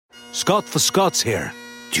Scott for Scots here.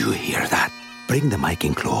 Do you hear that? Bring the mic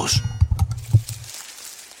in close.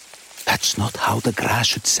 That's not how the grass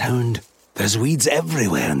should sound. There's weeds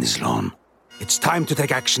everywhere in this lawn. It's time to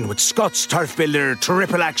take action with Scott's Turf Builder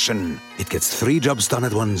Triple Action. It gets 3 jobs done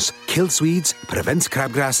at once. Kills weeds, prevents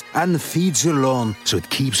crabgrass, and feeds your lawn so it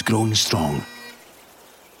keeps growing strong.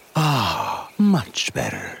 Ah, much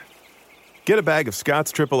better. Get a bag of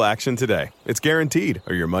Scott's Triple Action today. It's guaranteed,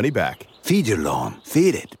 or your money back. Feed your lawn.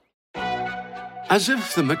 Feed it. As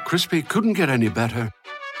if the McCrispy couldn't get any better,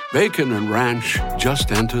 Bacon and Ranch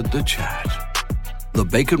just entered the chat. The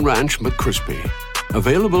Bacon Ranch McCrispy.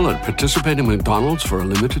 Available at participating McDonald's for a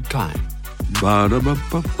limited time.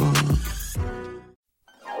 Ba-da-ba-ba-ba.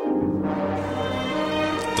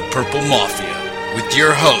 The Purple Mafia, with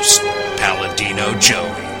your host, Paladino Joey.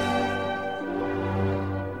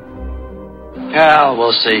 Well,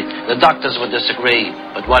 we'll see. The doctors would disagree,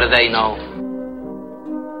 but what do they know?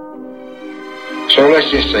 So let's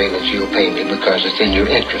just say that you'll pay me because it's in your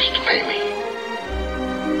interest to pay me.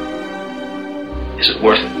 Is it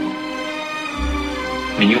worth it?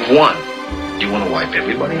 I mean, you've won. Do you want to wipe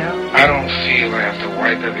everybody out? I don't feel I have to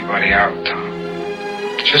wipe everybody out, Tom.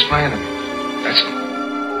 Just my enemies. That's all.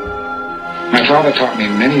 My father taught me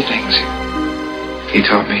many things. He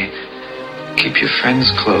taught me, keep your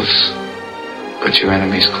friends close, but your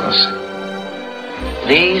enemies closer.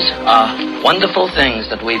 These are wonderful things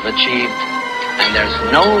that we've achieved, and there's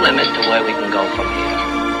no limit to where we can go from here.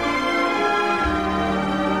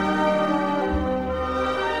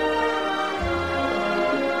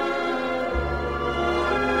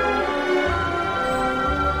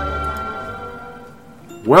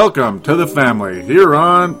 Welcome to the family here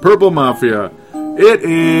on Purple Mafia. It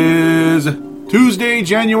is Tuesday,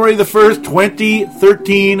 January the 1st,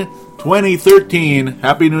 2013.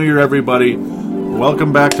 Happy New Year, everybody.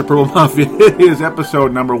 Welcome back to Purple Mafia. It is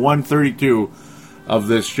episode number 132 of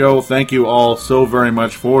this show. Thank you all so very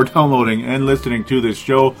much for downloading and listening to this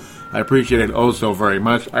show. I appreciate it oh so very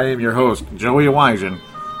much. I am your host, Joey Wisen,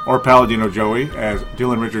 or Paladino Joey, as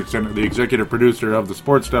Dylan Richardson, the executive producer of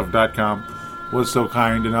thesportstuff.com, was so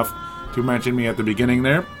kind enough to mention me at the beginning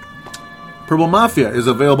there. Purple Mafia is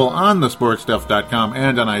available on thesportstuff.com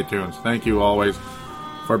and on iTunes. Thank you always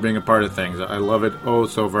for being a part of things. I love it oh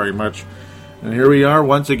so very much. And here we are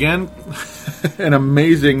once again. An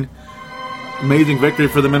amazing victory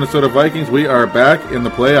for the Minnesota Vikings. We are back in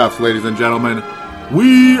the playoffs, ladies and gentlemen.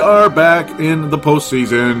 We are back in the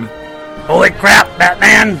postseason. Holy crap,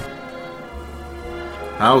 Batman!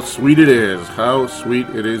 How sweet it is. How sweet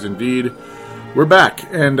it is indeed. We're back,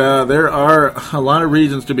 and there are a lot of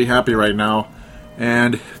reasons to be happy right now.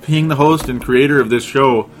 And being the host and creator of this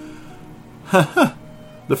show, the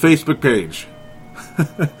Facebook page.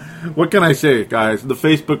 What can I say, guys? The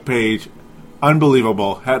Facebook page,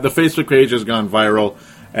 unbelievable. The Facebook page has gone viral,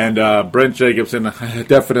 and Brent Jacobson,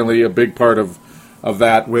 definitely a big part of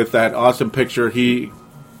that, with that awesome picture he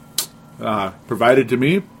provided to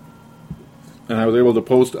me, and I was able to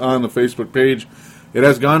post on the Facebook page. It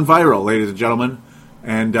has gone viral, ladies and gentlemen,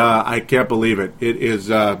 and I can't believe it. It has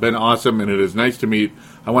been awesome, and it is nice to meet.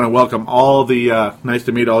 I want to welcome all the nice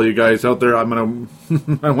to meet all you guys out there. I want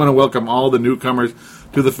to welcome all the newcomers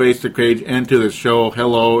to the Facebook page and to the show.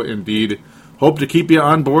 Hello, indeed. Hope to keep you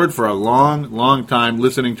on board for a long, long time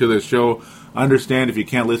listening to this show. Understand if you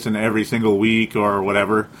can't listen every single week or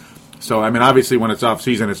whatever. So, I mean, obviously when it's off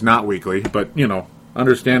season, it's not weekly, but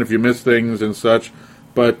understand if you miss things and such.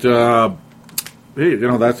 But hey,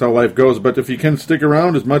 that's how life goes. But if you can stick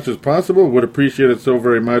around as much as possible, would appreciate it so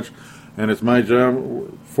very much. And it's my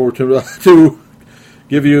job to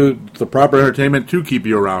give you the proper entertainment to keep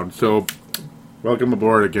you around. So, welcome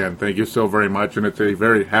aboard again. Thank you so very much. And it's a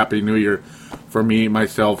very happy New Year for me,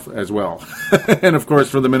 myself, as well. And, of course,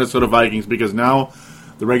 for the Minnesota Vikings, because now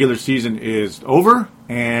the regular season is over,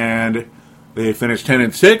 and they finished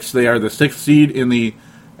 10-6. They are the 6th seed in the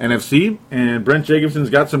NFC, and Brent Jacobson's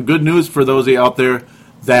got some good news for those of you out there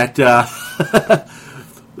that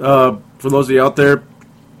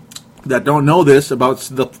that don't know this about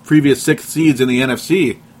the previous 6 seeds in the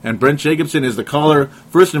NFC. And Brent Jacobson is the caller.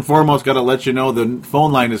 First and foremost, got to let you know the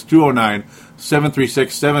phone line is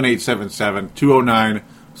 209-736-7877.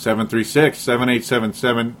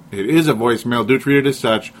 209-736-7877. It is a voicemail. Do treat it as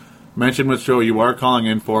such. Mention what show you are calling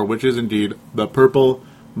in for, which is indeed the Purple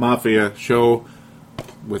Mafia show.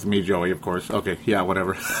 With me, Joey, of course. Okay, yeah,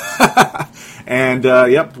 whatever. And,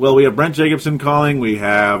 yep, well, we have Brent Jacobson calling. We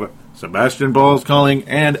have Sebastian Balls calling.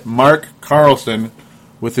 And Mark Carlson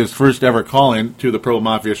with his first ever call-in to the Purple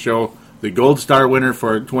Mafia show. The Gold Star winner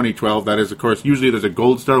for 2012. That is, of course, usually there's a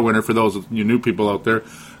Gold Star winner for those you new people out there.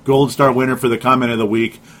 Gold Star winner for the comment of the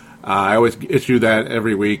week. I always issue that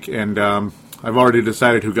every week, and I've already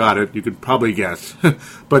decided who got it. You could probably guess.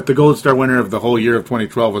 But the Gold Star winner of the whole year of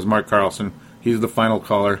 2012 was Mark Carlson. He's the final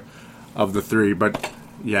caller of the three. But,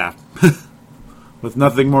 yeah. With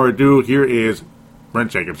nothing more ado, here is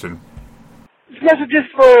Brent Jacobson. This message is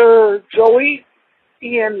for Joey,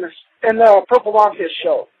 Ian, and the Purple Mafia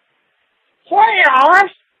show.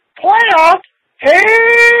 Playoffs! Hell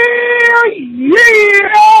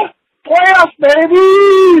yeah! Playoffs,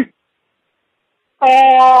 baby!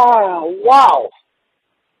 Wow.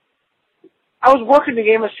 I was working the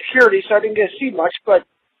game of security, so I didn't get to see much, but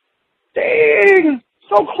dang,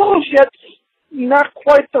 so close yet not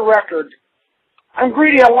quite the record. I'm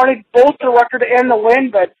greedy. I wanted both the record and the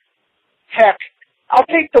win, but heck, I'll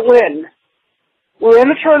take the win. We're in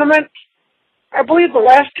the tournament. I believe the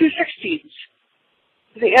last 2 16s,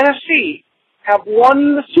 the NFC, have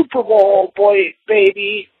won the Super Bowl, boy,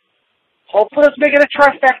 baby. Hopefully let's make it a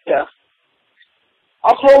trifecta.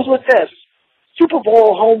 I'll close with this. Super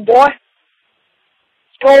Bowl, homeboy.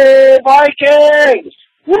 Go Vikings!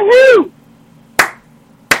 Woohoo!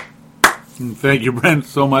 Thank you, Brent,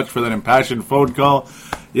 so much for that impassioned phone call.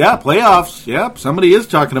 Yeah, playoffs. Yep, somebody is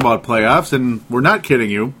talking about playoffs, and we're not kidding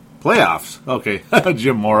you. Playoffs. Okay,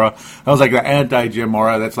 Jim Mora. That was like the anti-Jim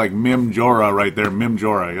Mora. That's like Mim Jora right there. Mim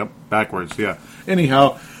Jora. Yep, backwards. Yeah.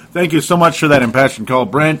 Anyhow, thank you so much for that impassioned call,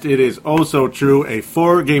 Brent. It is also true. A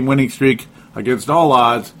 4-game winning streak against all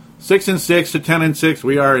odds. 6-6 to 10-6.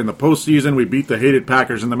 We are in the postseason. We beat the hated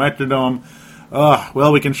Packers in the Metrodome.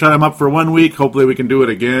 Well, we can shut them up for 1 week. Hopefully we can do it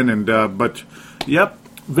again. But, yep,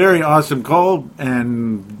 very awesome call.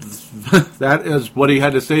 And that is what he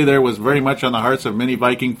had to say there was very much on the hearts of many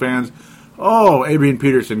Viking fans. Oh, Adrian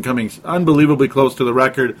Peterson coming unbelievably close to the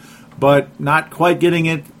record, but not quite getting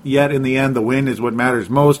it yet in the end. The win is what matters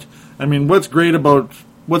most. I mean, what's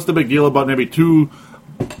the big deal about maybe two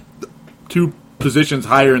positions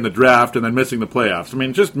higher in the draft and then missing the playoffs? I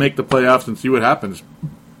mean, just make the playoffs and see what happens.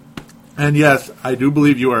 And yes, I do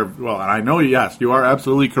believe you are, well, I know, yes, you are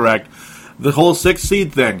absolutely correct. The whole 6th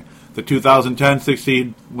seed thing, the 2010 6th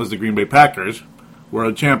seed was the Green Bay Packers,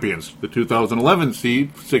 world champions. The 2011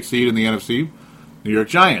 6th seed in the NFC, New York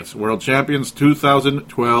Giants, world champions.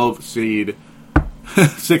 2012 seed,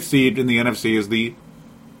 6th seed in the NFC is the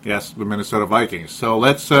Minnesota Vikings. So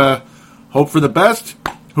let's hope for the best.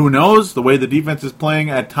 Who knows? The way the defense is playing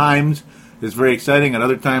at times is very exciting. At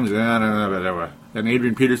other times, and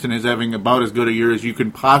Adrian Peterson is having about as good a year as you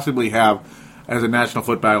can possibly have as a National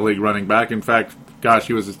Football League running back. In fact, gosh,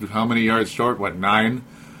 he was how many yards short? 9?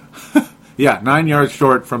 9 yards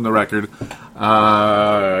short from the record.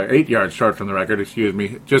 8 yards short from the record, excuse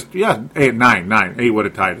me. 9. 8 would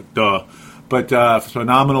have tied it. Duh. But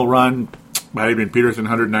phenomenal run by Adrian Peterson,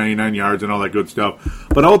 199 yards and all that good stuff.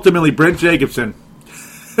 But ultimately, Brent Jacobson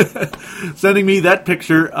sending me that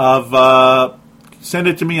picture of... send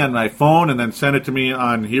it to me on my phone and then send it to me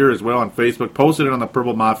on here as well on Facebook. Posted it on the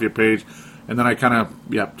Purple Mafia page. And then I kind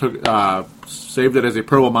of saved it as a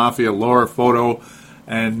Purple Mafia lore photo.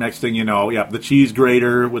 And next thing you know, the cheese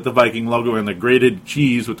grater with the Viking logo and the grated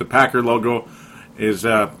cheese with the Packer logo is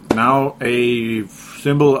now a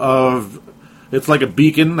symbol of... It's like a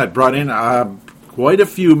beacon that brought in quite a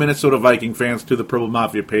few Minnesota Viking fans to the Purple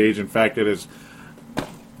Mafia page. In fact, it has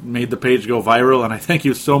made the page go viral. And I thank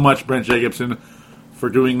you so much, Brent Jacobson, for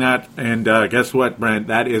doing that. And guess what, Brent?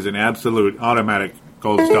 That is an absolute automatic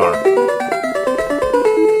gold star.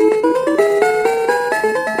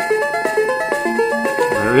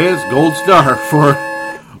 There it is, gold star for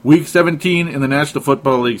Week 17 in the National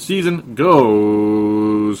Football League season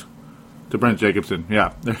goes to Brent Jacobson.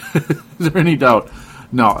 Yeah. Is there any doubt?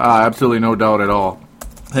 No, absolutely no doubt at all.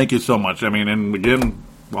 Thank you so much. I mean, and again,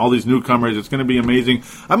 all these newcomers, it's going to be amazing.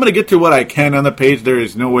 I'm going to get to what I can on the page. There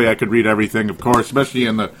is no way I could read everything, of course, especially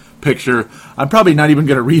in the picture. I'm probably not even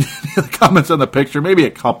going to read any of the comments on the picture, maybe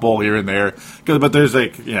a couple here and there. But there's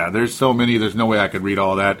there's so many, there's no way I could read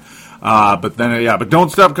all that. But don't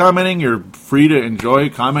stop commenting. You're free to enjoy,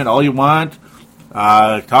 comment all you want.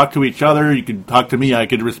 Talk to each other. You can talk to me. I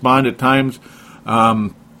could respond at times.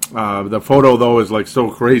 The photo, though, is like so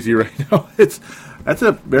crazy right now. That's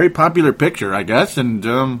a very popular picture, I guess, and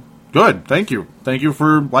good. Thank you. Thank you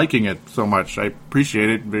for liking it so much. I appreciate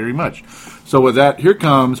it very much. So with that, here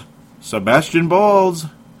comes Sebastian Balls,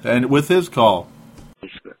 and with his call.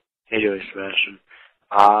 Hey, Joey, Sebastian.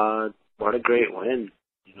 What a great win.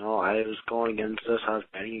 You know, I was going against us. I was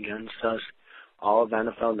betting against us. All of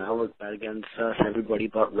NFL Network bet against us. Everybody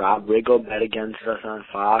but Rob Riggle bet against us on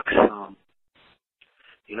Fox.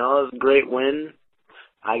 It was a great win.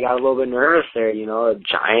 I got a little bit nervous there. The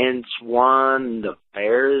Giants won, the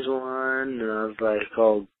Bears won, and I was like,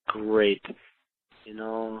 oh, great.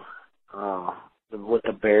 With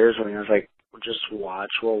the Bears winning, I was like, just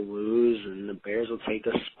watch, we'll lose, and the Bears will take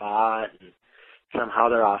the spot, and somehow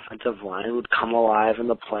their offensive line would come alive in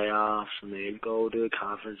the playoffs, and they'd go to the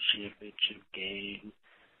conference championship game.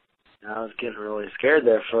 And I was getting really scared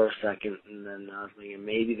there for a second, and then I was thinking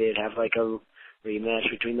maybe they'd have like a rematch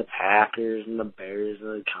between the Packers and the Bears in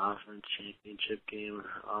the conference championship game.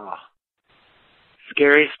 Oh,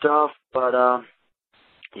 scary stuff, but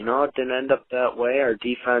it didn't end up that way. Our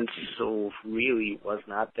defense really was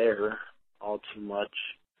not there all too much.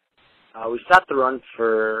 We stopped the run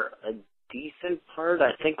for a decent part.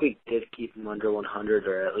 I think we did keep them under 100,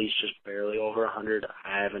 or at least just barely over 100.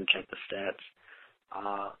 I haven't checked the stats.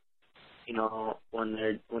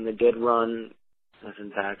 When they did run as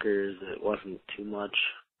in Packers, it wasn't too much.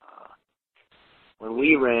 When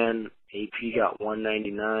we ran, AP got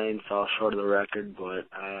 199, fell short of the record, but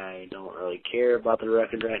I don't really care about the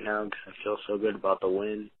record right now because I feel so good about the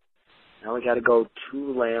win. Now we got to go to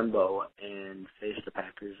Lambeau and face the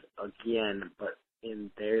Packers again, but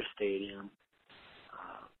in their stadium.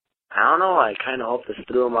 I don't know. I kind of hope this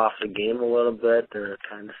threw them off the game a little bit. They're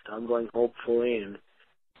kind of stumbling, hopefully, and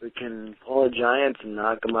we can pull the Giants and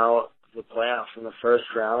knock them out of the playoffs in the first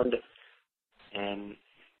round, and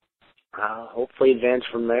hopefully advance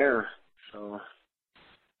from there. So,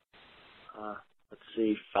 let's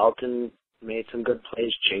see. Felton made some good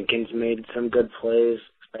plays. Jenkins made some good plays,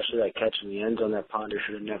 especially that catch in the end zone that Ponder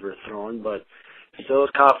should have never thrown, but still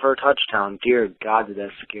was caught for a touchdown. Dear God, did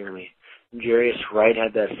that scare me. Jarius Wright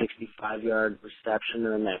had that 65-yard reception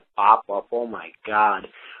and then that pop-up. Oh, my God.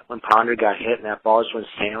 When Ponder got hit and that ball just went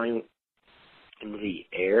sailing into the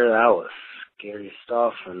air, that was scary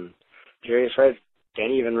stuff. And Jarius Wright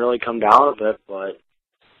didn't even really come down with it, but,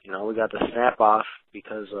 we got the snap off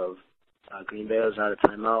because of Green Bay was out of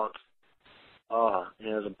timeouts. Oh, and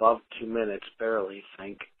it was above 2 minutes, barely,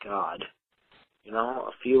 thank God.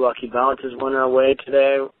 A few lucky bounces went our way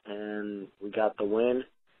today, and we got the win.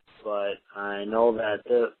 But I know that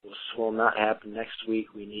this will not happen next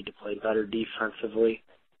week. We need to play better defensively.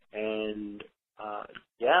 And,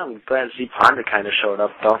 I'm glad to see Ponder kind of showed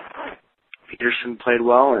up, though. Peterson played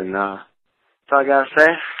well, and that's all I got to say.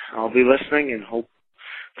 I'll be listening, and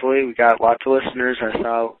hopefully we got lots of listeners. I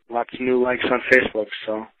saw lots of new likes on Facebook,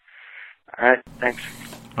 so all right, thanks.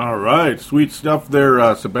 All right, sweet stuff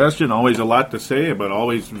there, Sebastian. Always a lot to say, but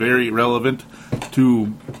always very relevant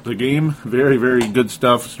to the game. Very, very good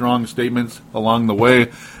stuff. Strong statements along the way.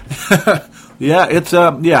 I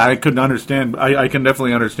couldn't understand. I can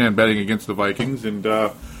definitely understand betting against the Vikings. And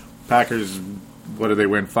Packers, what did they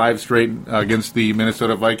win? 5 straight against the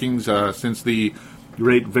Minnesota Vikings since the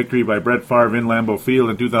great victory by Brett Favre in Lambeau Field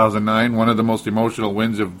in 2009. One of the most emotional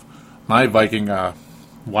wins of my Viking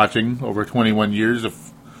watching over 21 years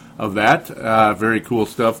of that. Very cool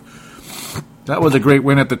stuff. That was a great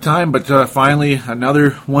win at the time, but finally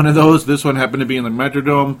another one of those. This one happened to be in the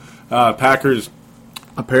Metrodome. Packers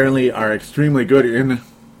apparently are extremely good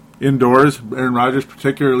indoors. Aaron Rodgers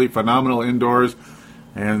particularly phenomenal indoors.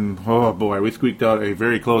 And, oh boy, we squeaked out a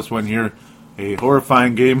very close one here. A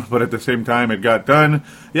horrifying game, but at the same time it got done.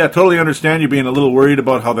 Yeah, totally understand you being a little worried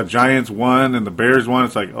about how the Giants won and the Bears won.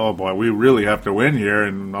 It's like, oh boy, we really have to win here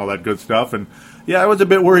and all that good stuff. And yeah, I was a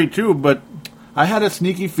bit worried too, but I had a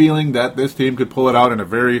sneaky feeling that this team could pull it out in a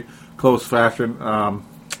very close fashion.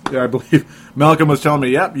 I believe Malcolm was telling me,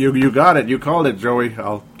 yep, you got it. You called it, Joey.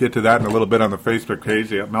 I'll get to that in a little bit on the Facebook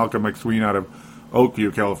page. Yeah, Malcolm McSween out of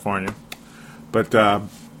Oakview, California. But,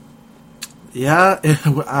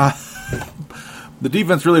 the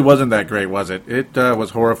defense really wasn't that great, was it? It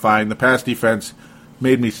was horrifying. The pass defense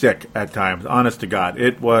made me sick at times, honest to God.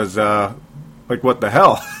 It was like, what the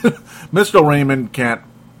hell? Mr. Raymond can't...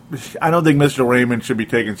 I don't think Mr. Raymond should be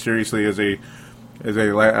taken seriously as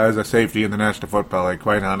a safety in the National Football League,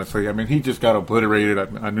 quite honestly. I mean, he just got obliterated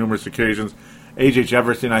on numerous occasions. A.J.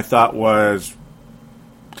 Jefferson, I thought, was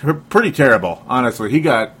pretty terrible, honestly. He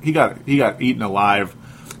got eaten alive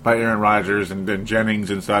by Aaron Rodgers and then Jennings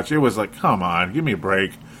and such. It was like, come on, give me a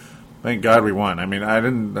break. Thank God we won. I mean,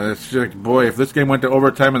 it's just like, boy, if this game went to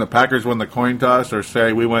overtime and the Packers won the coin toss, or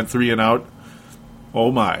say we went 3 and out,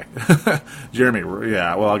 oh my.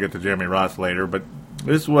 I'll get to Jeremy Ross later, but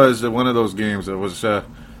this was one of those games that was, it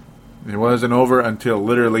wasn't over until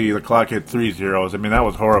literally the clock hit 3 zeros. I mean, that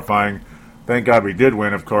was horrifying. Thank God we did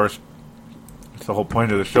win, of course. That's the whole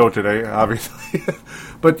point of the show today, obviously.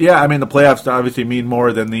 But, yeah, I mean, the playoffs obviously mean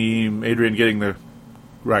more than the Adrian getting the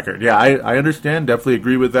record. Yeah, I understand. Definitely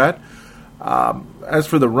agree with that. As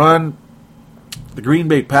for the run, the Green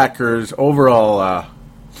Bay Packers' overall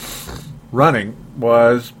running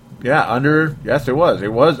was, it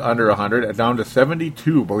was under 100, down to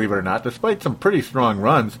 72, believe it or not, despite some pretty strong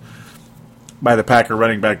runs by the Packer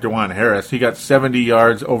running back DeJuan Harris. He got 70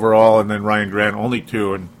 yards overall, and then Ryan Grant only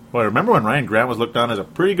 2. And boy, remember when Ryan Grant was looked on as a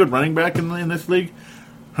pretty good running back in this league?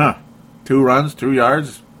 2 runs, 2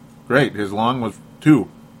 yards, great. His long was 2.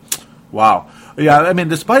 Wow. Yeah, I mean,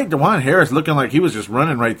 despite DeJuan Harris looking like he was just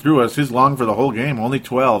running right through us, his long for the whole game, only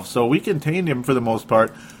 12. So we contained him for the most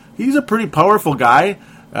part. He's a pretty powerful guy.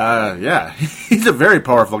 He's a very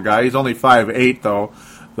powerful guy. He's only 5'8", though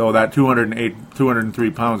that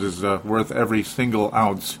 203 pounds is worth every single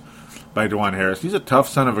ounce by DeJuan Harris. He's a tough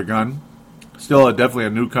son of a gun. Still definitely a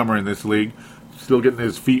newcomer in this league. Still getting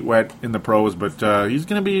his feet wet in the pros, but he's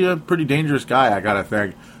going to be a pretty dangerous guy, I got to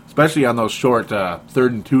think. Especially on those short 3rd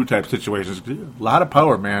and 2 type situations. A lot of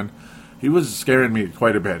power, man. He was scaring me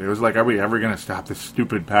quite a bit. It was like, are we ever going to stop this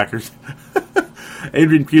stupid Packers?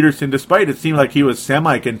 Adrian Peterson, despite it seemed like he was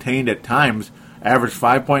semi-contained at times, averaged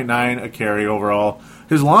 5.9 a carry overall.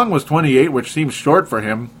 His long was 28, which seems short for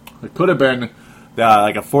him. It could have been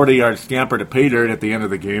like a 40-yard scamper to pay dirt at the end of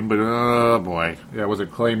the game, but oh boy, yeah, was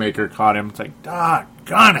it Claymaker caught him? It's like,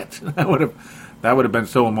 doggone it! That would have been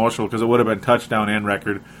so emotional because it would have been touchdown and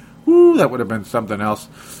record. Woo, that would have been something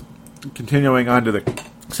else. Continuing on to the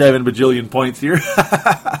 7 bajillion points here.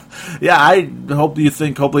 Yeah, I hope you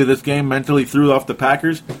think hopefully this game mentally threw off the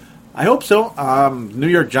Packers. I hope so. New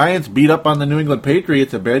York Giants beat up on the New England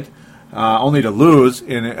Patriots a bit, only to lose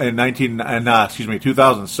in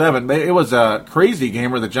 2007. It was a crazy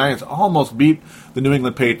game where the Giants almost beat the New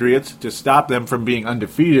England Patriots to stop them from being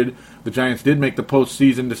undefeated. The Giants did make the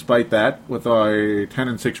postseason despite that, with a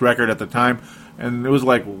 10-6 record at the time. And it was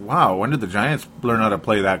like, wow, when did the Giants learn how to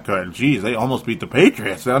play that good? Geez, they almost beat the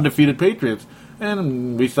Patriots, the undefeated Patriots.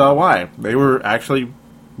 And we saw why. They were actually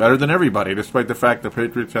better than everybody, despite the fact the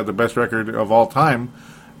Patriots had the best record of all time.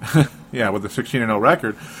 Yeah, with a 16-0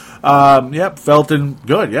 record. Felton,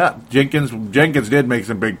 good, yeah. Jenkins did make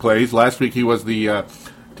some big plays. Last week he was the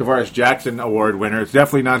Tavares Jackson Award winner. It's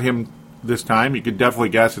definitely not him this time. You could definitely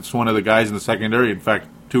guess it's one of the guys in the secondary. In fact,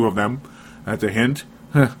 2 of them. That's a hint.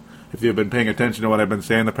 If you've been paying attention to what I've been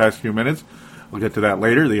saying the past few minutes. We'll get to that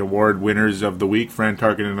later. The award winners of the week, Fran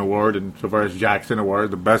Tarkenton Award and Tavares Jackson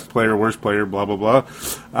Award, the best player, worst player, blah, blah, blah.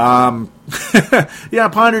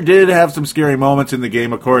 Ponder did have some scary moments in the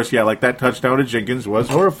game, of course. Yeah, like that touchdown to Jenkins was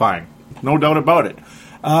horrifying. No doubt about it.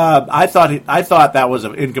 I thought that was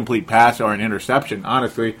an incomplete pass or an interception,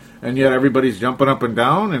 honestly, and yet everybody's jumping up and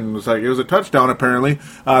down, and it was a touchdown, apparently.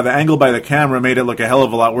 The angle by the camera made it look a hell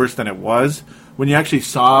of a lot worse than it was. When you actually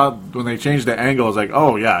saw, when they changed the angle, it was like,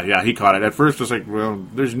 oh, yeah, he caught it. At first, it was like, well,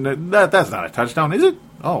 that's not a touchdown, is it?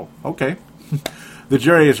 Oh, okay. The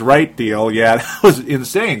Jarius Wright deal, yeah, that was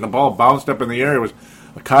insane. The ball bounced up in the air. It was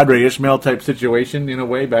a Kadri Ishmael type situation, in a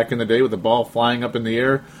way, back in the day with the ball flying up in the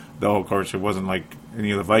air. Though, of course, it wasn't like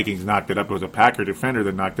any of the Vikings knocked it up. It was a Packer defender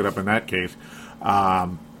that knocked it up in that case.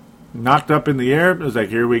 Knocked up in the air, it was like,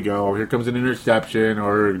 here we go. Here comes an interception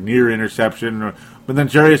or near interception. But then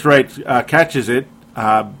Jarius Wright catches it.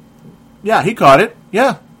 He caught it.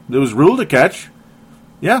 Yeah, it was ruled a catch.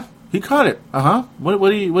 Yeah, he caught it.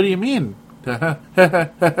 What do you mean? No,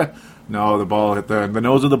 the ball hit the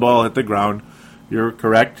nose of the ball hit the ground. You're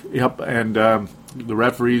correct. Yep, and the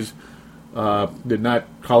referees did not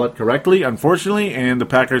call it correctly, unfortunately, and the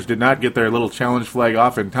Packers did not get their little challenge flag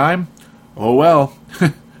off in time. Oh well.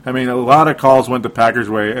 I mean, a lot of calls went the Packers'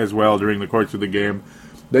 way as well during the course of the game.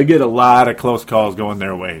 They get a lot of close calls going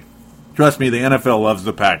their way. Trust me, the NFL loves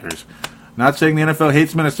the Packers. Not saying the NFL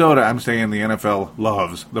hates Minnesota. I'm saying the NFL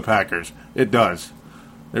loves the Packers. It does.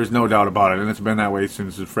 There's no doubt about it, and it's been that way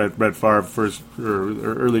since Brett Favre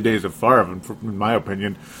early days of Favre, in my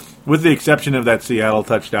opinion, with the exception of that Seattle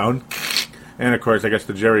touchdown, and of course, I guess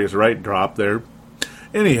the Jarius Wright drop there.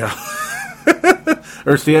 Anyhow.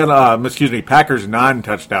 Or Packers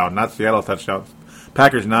non-touchdown, not Seattle touchdown.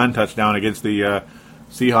 Packers non-touchdown against the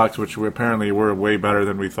Seahawks, which apparently were way better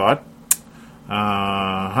than we thought.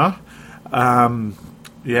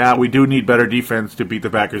 Yeah, we do need better defense to beat the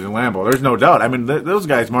Packers in Lambeau. There's no doubt. I mean, those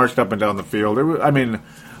guys marched up and down the field.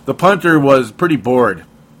 The punter was pretty bored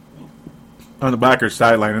on the Packers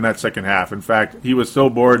sideline in that second half. In fact, he was so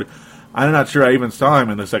bored, I'm not sure I even saw him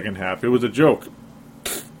in the second half. It was a joke.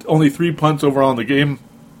 Only 3 punts overall in the game.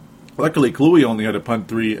 Luckily, Kluwe only had to punt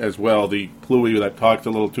 3 as well. The Kluwe that talks a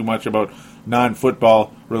little too much about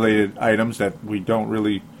non-football related items that we don't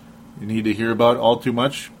really need to hear about all too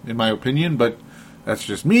much, in my opinion, but that's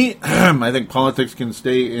just me. I think politics can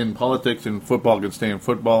stay in politics and football can stay in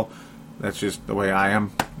football. That's just the way I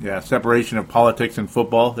am. separation of politics and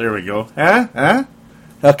football. There we go. Huh?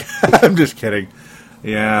 Okay, I'm just kidding.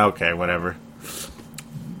 Yeah, okay, whatever.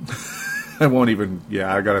 I won't even,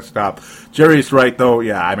 I gotta stop. Jerry's right, though.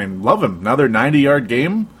 Yeah, I mean, love him. Another 90-yard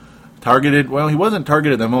game. Targeted, well, he wasn't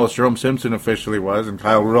targeted the most. Jerome Simpson officially was, and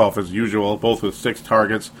Kyle Rudolph, as usual, both with 6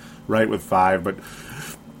 targets, Wright with 5. But,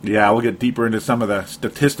 yeah, we'll get deeper into some of the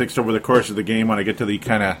statistics over the course of the game when I get to the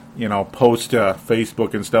kind of, post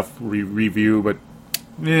Facebook and stuff review. But,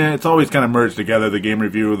 yeah, it's always kind of merged together, the game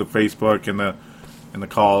review, the Facebook, and the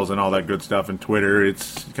calls and all that good stuff, and Twitter.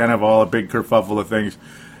 It's kind of all a big kerfuffle of things.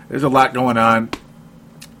 There's a lot going on.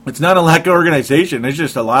 It's not a lack of organization. There's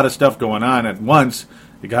just a lot of stuff going on at once.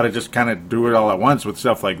 You got to just kind of do it all at once with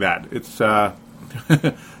stuff like that. It's so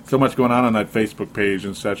much going on that Facebook page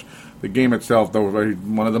and such. The game itself, though,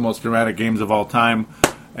 one of the most dramatic games of all time.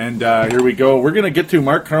 And here we go. We're going to get to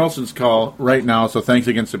Mark Carlson's call right now, so thanks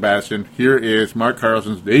again, Sebastian. Here is Mark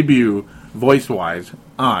Carlson's debut, voice-wise,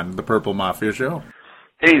 on the Purple Mafia Show.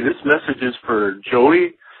 Hey, this message is for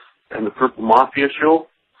Joey and the Purple Mafia Show.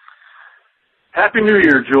 Happy New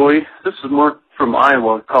Year, Joey. This is Mark from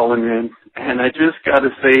Iowa calling in, and I just got to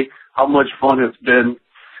say how much fun it's been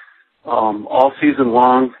all season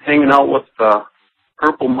long, hanging out with the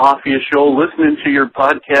Purple Mafia Show, listening to your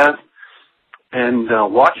podcast, and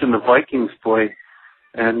watching the Vikings play.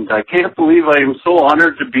 And I can't believe I am so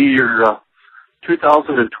honored to be your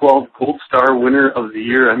 2012 Gold Star Winner of the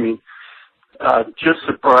Year. I mean, just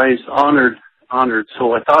surprised, honored.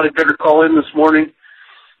 So I thought I'd better call in this morning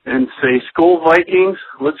and say, Skol Vikings,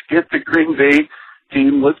 let's get the Green Bay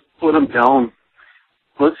team, let's put them down.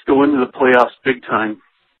 Let's go into the playoffs big time.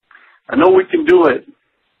 I know we can do it.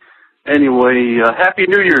 Anyway, Happy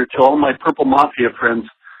New Year to all my Purple Mafia friends.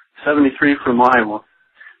 73 from Iowa.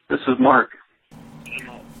 This is Mark.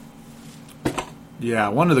 Yeah,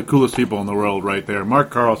 one of the coolest people in the world right there. Mark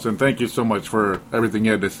Carlson, thank you so much for everything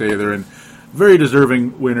you had to say there. And very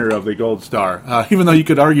deserving winner of the Gold Star. Even though you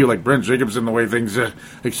could argue like Brent Jacobson, the way things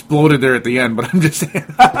exploded there at the end. But I'm just saying,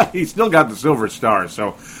 he still got the Silver Star.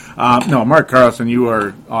 So, no, Mark Carlson, you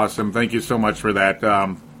are awesome. Thank you so much for that.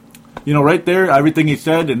 Right there, everything he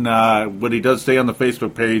said and what he does say on the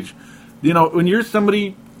Facebook page. When you're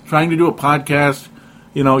somebody trying to do a podcast,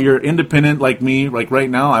 you're independent like me. Like right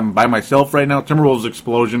now, I'm by myself right now. Timberwolves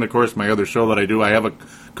Explosion, of course, my other show that I do. I have a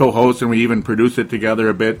co-host, and we even produce it together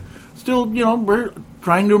a bit. Still, we're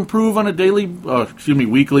trying to improve on a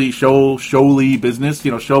weekly showly business,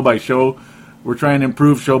 show by show. We're trying to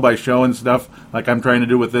improve show by show and stuff, like I'm trying to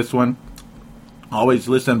do with this one. Always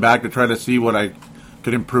listen back to try to see what I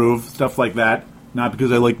could improve, stuff like that. Not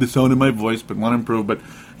because I like the sound of my voice, but want to improve. But,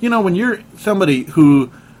 when you're somebody who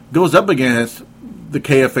goes up against the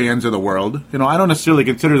KFANs of the world, I don't necessarily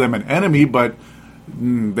consider them an enemy, but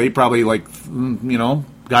they probably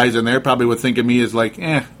guys in there probably would think of me as like,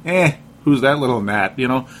 who's that little gnat,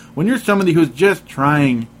 When you're somebody who's just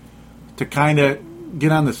trying to kind of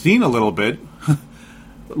get on the scene a little bit,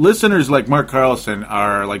 listeners like Mark Carlson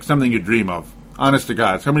are like something you dream of. Honest to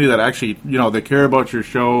God. Somebody that actually, they care about your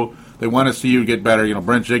show. They want to see you get better.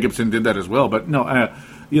 Brent Jacobson did that as well. But no,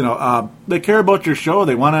 they care about your show.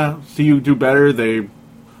 They want to see you do better. They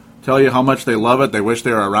tell you how much they love it. They wish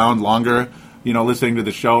they were around longer, listening to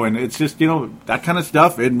the show. And it's just, that kind of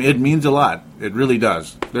stuff, it means a lot. It really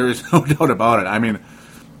does. There is no doubt about it. I mean,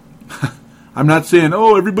 I'm not saying,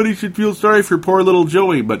 everybody should feel sorry for poor little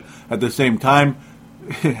Joey. But at the same time,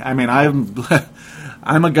 I mean,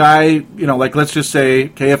 I'm a guy, let's just say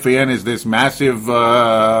KFAN is this massive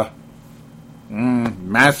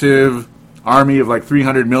army of like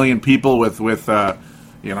 300 million people with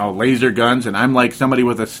laser guns, and I'm like somebody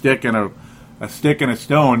with a stick and a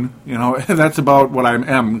stone. That's about what I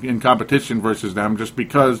am in competition versus them, just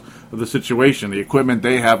because of the situation, the equipment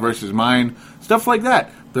they have versus mine, stuff like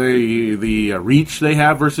that. The reach they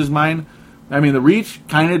have versus mine. I mean, the reach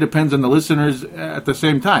kind of depends on the listeners at the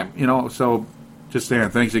same time, so just saying,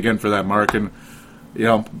 thanks again for that, Mark. And, it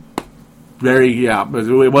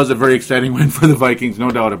was a very exciting win for the Vikings, no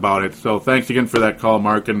doubt about it. So thanks again for that call,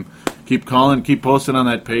 Mark. And keep calling, keep posting on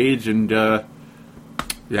that page. And,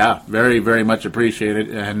 very, very much appreciated.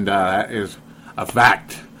 And that is a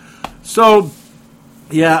fact. So,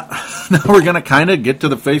 now we're going to kind of get to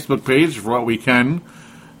the Facebook page for what we can.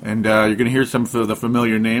 And you're going to hear some of the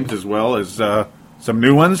familiar names as well as some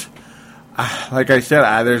new ones. Like I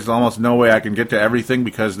said, there's almost no way I can get to everything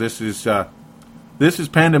because this is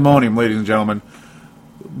pandemonium, ladies and gentlemen.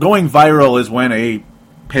 Going viral is when a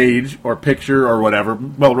page or picture or whatever,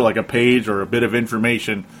 like a page or a bit of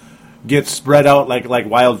information, gets spread out like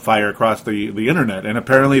wildfire across the internet. And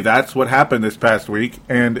apparently that's what happened this past week.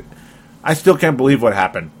 And I still can't believe what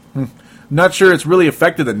happened. Not sure it's really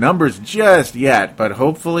affected the numbers just yet, but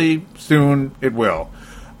hopefully soon it will.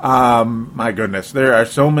 My goodness, there are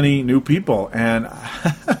so many new people, and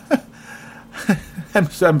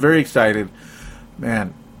I'm very excited.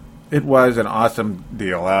 Man, it was an awesome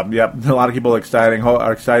deal. Yep, a lot of people are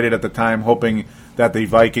excited at the time, hoping that the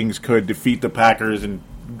Vikings could defeat the Packers and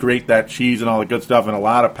grate that cheese and all the good stuff, and a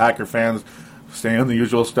lot of Packer fans saying the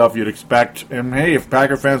usual stuff you'd expect. And hey, if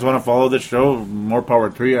Packer fans want to follow this show, more power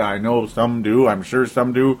to you. I know some do. I'm sure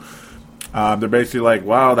some do. They're basically like,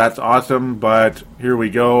 wow, that's awesome, but here we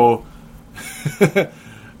go.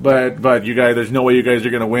 but you guys, there's no way you guys are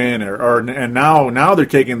going to win. And now they're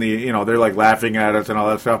taking they're like laughing at us and all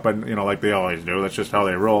that stuff, but like they always do. That's just how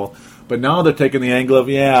they roll. But now they're taking the angle of,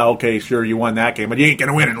 yeah, okay, sure, you won that game, but you ain't going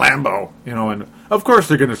to win in Lambeau. And of course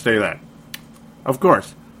they're going to say that. Of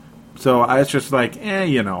course. So it's just like,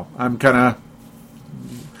 I'm kind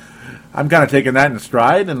of taking that in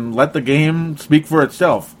stride and let the game speak for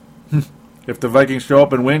itself. If the Vikings show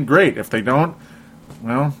up and win, great. If they don't,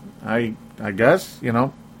 well, I guess,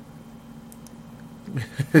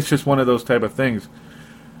 it's just one of those type of things.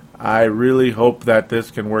 I really hope that this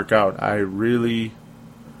can work out. I really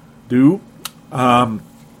do. Like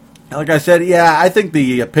I said, yeah, I think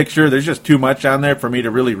the picture, there's just too much on there for me to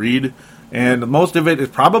really read. And most of it is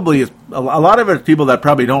probably, a lot of it is people that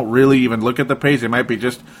probably don't really even look at the page. They might be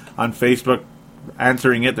just on Facebook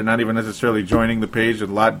answering it. They're not even necessarily joining the page. A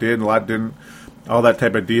lot did, a lot didn't, all that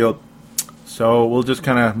type of deal. So we'll just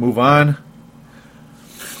kind of move on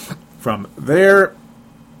from there.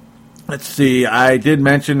 Let's see, I did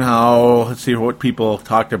mention let's see what people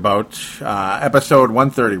talked about. Episode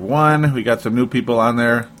 131, we got some new people on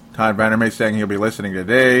there. Todd Vandermeer saying he'll be listening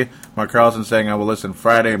today. Mark Carlson saying I will listen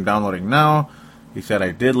Friday. I'm downloading now. He said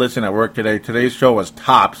I did listen at work today. Today's show was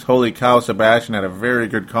tops. Holy cow, Sebastian had a very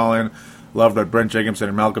good call-in. Loved what Brent Jacobson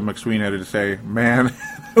and Malcolm McSween had to say. Man,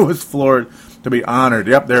 I was floored to be honored.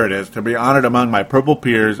 Yep, there it is. To be honored among my purple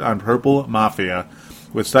peers on Purple Mafia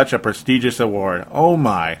with such a prestigious award. Oh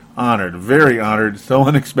my, honored. Very honored. So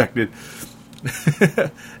unexpected.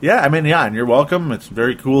 Yeah, and you're welcome. It's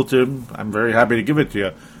very cool I'm very happy to give it to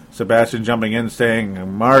you. Sebastian jumping in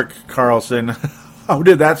saying, Mark Carlson, how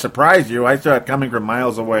did that surprise you? I saw it coming from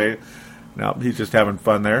miles away. No, he's just having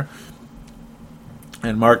fun there.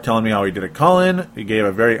 And Mark telling me how he did a call-in. He gave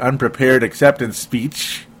a very unprepared acceptance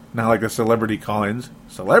speech. Not like the celebrity call-ins.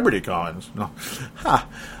 Celebrity call-ins? No.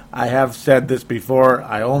 I have said this before.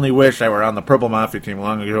 I only wish I were on the Purple Mafia team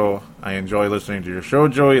long ago. I enjoy listening to your show,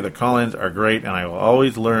 Joey. The call-ins are great, and I will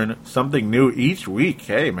always learn something new each week.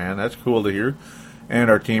 Hey, man, that's cool to hear. And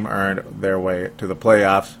our team earned their way to the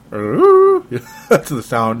playoffs. That's the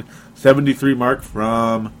sound. 73 mark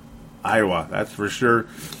from Iowa. That's for sure.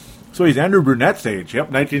 So he's Andrew Brunette's age.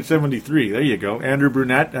 Yep, 1973. There you go. Andrew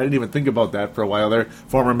Brunette. I didn't even think about that for a while there.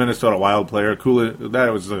 Former Minnesota Wild player.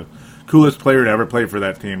 That was the coolest player to ever play for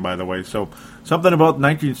that team, by the way. So something about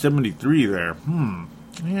 1973 there.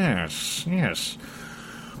 Yes.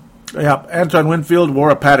 Yeah, Antoine Winfield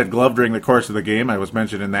wore a padded glove during the course of the game. I was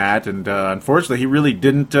mentioning that, and unfortunately, he really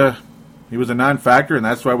didn't. He was a non-factor, and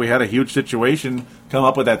that's why we had a huge situation come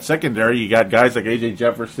up with that secondary. You got guys like A.J.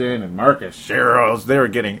 Jefferson and Marcus Sherrills. They were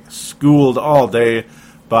getting schooled all day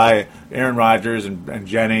by Aaron Rodgers and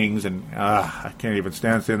Jennings, and I can't even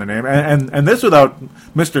stand saying the name. And this without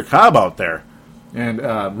Mr. Cobb out there. And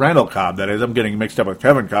Randall Cobb, that is. I'm getting mixed up with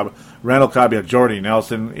Kevin Cobb. Randall Cobb, yeah, Jordy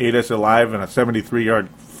Nelson, ate us alive in a 73-yard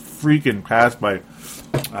freaking pass by,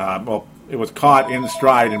 it was caught in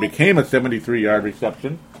stride and became a 73-yard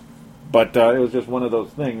reception. But it was just one of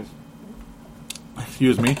those things.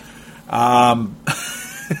 Excuse me.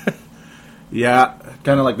 Yeah,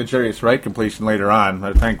 kind of like the Jarius Wright completion later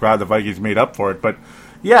on. Thank God the Vikings made up for it. But,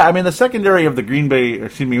 yeah, the secondary of the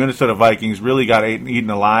Minnesota Vikings really got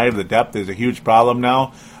eaten alive. The depth is a huge problem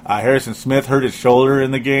now. Harrison Smith hurt his shoulder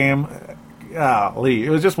in the game. Golly,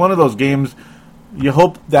 it was just one of those games. You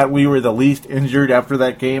hope that we were the least injured after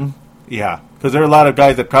that game. Yeah, because there are a lot of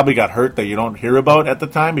guys that probably got hurt that you don't hear about at the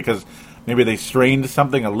time because maybe they strained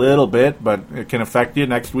something a little bit, but it can affect you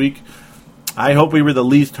next week. I hope we were the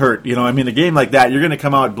least hurt. A game like that, you're going to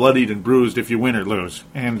come out bloodied and bruised if you win or lose.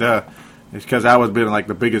 And it's because that was been like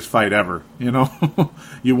the biggest fight ever.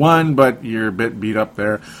 You won, but you're a bit beat up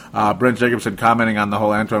there. Brent Jacobson commenting on the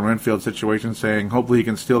whole Antoine Winfield situation, saying hopefully he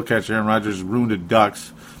can still catch Aaron Rodgers' wounded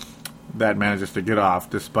ducks that manages to get off,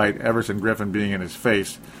 despite Everson Griffin being in his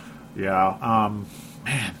face. Yeah,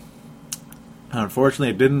 man. Unfortunately,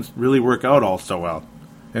 it didn't really work out all so well.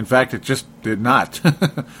 In fact, it just did not.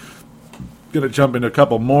 Going to jump into a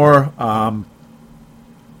couple more.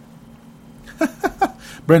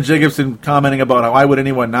 Brent Jacobson commenting about why would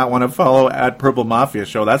anyone not want to follow at Purple Mafia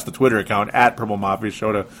Show. That's the Twitter account, at Purple Mafia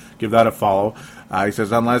Show, to give that a follow. He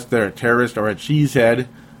says, unless they're a terrorist or a cheesehead,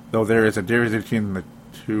 though there is a difference between the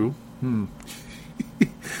two.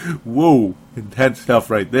 Whoa, intense stuff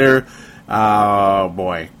right there. Oh,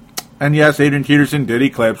 boy. And yes, Adrian Peterson did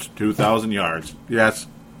eclipse 2,000 yards. Yes.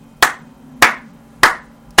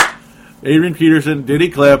 Adrian Peterson did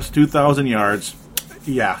eclipse 2,000 yards.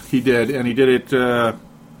 Yeah, he did. And he did it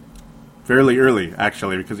fairly early,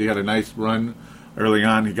 actually, because he had a nice run early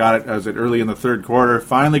on. He got it early in the third quarter.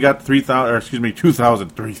 Finally got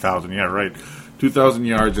 3,000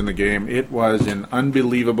 yards in the game. It was an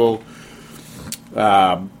unbelievable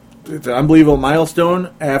it's an unbelievable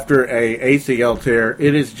milestone after a ACL tear.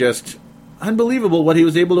 It is just unbelievable what he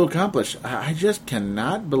was able to accomplish. I just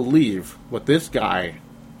cannot believe what this guy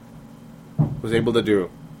was able to do.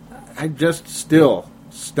 I'm just still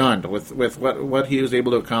stunned with what he was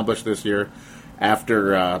able to accomplish this year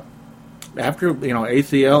after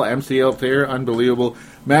ACL, MCL tear, unbelievable.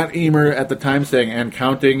 Matt Emer at the time saying, and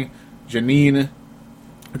counting. Janine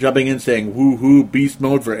jumping in saying, woo-hoo, beast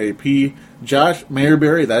mode for AP. Josh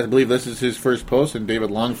Mayerberry, I believe this is his first post, and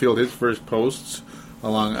David Longfield, his first posts.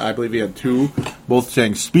 I believe he had two, both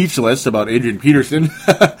saying speechless about Adrian Peterson.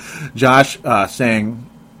 Josh saying,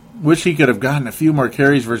 wish he could have gotten a few more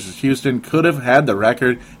carries versus Houston, could have had the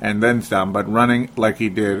record and then some, but running like he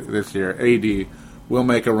did this year. AD will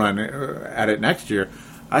make a run at it next year.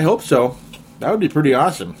 I hope so. That would be pretty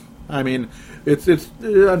awesome. I mean, it's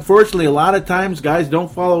unfortunately a lot of times guys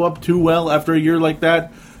don't follow up too well after a year like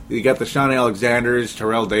that. You got the Sean Alexanders,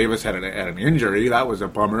 Terrell Davis had an injury. That was a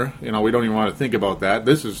bummer. We don't even want to think about that.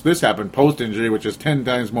 This happened post-injury, which is 10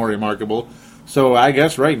 times more remarkable. So I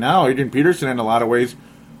guess right now, Adrian Peterson, in a lot of ways,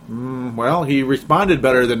 he responded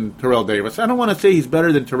better than Terrell Davis. I don't want to say he's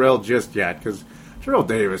better than Terrell just yet, because Terrell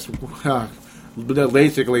Davis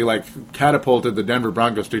basically catapulted the Denver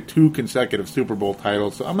Broncos to 2 consecutive Super Bowl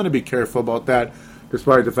titles. So I'm going to be careful about that,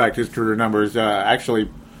 despite the fact his career numbers actually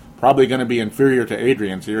probably going to be inferior to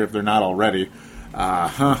Adrian's here if they're not already.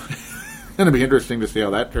 Going to be interesting to see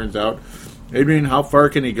how that turns out. Adrian, how far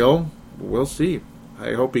can he go? We'll see.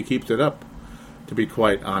 I hope he keeps it up, to be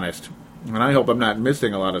quite honest. And I hope I'm not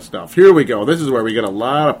missing a lot of stuff. Here we go. This is where we get a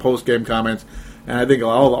lot of post-game comments, and I think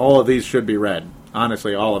all of these should be read.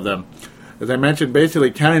 Honestly, all of them. As I mentioned,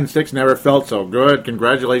 basically 10-6 never felt so good.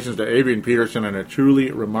 Congratulations to Adrian Peterson on a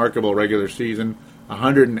truly remarkable regular season.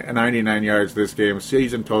 199 yards this game,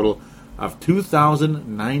 season total of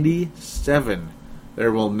 2,097.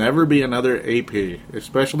 There will never be another AP,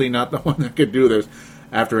 especially not the one that could do this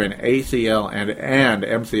after an ACL and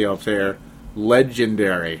MCL tear.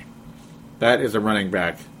 Legendary. That is a running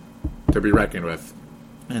back to be reckoned with.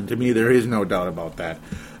 And to me, there is no doubt about that.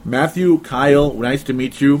 Matthew, Kyle, nice to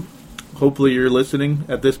meet you. Hopefully you're listening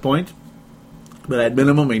at this point. But at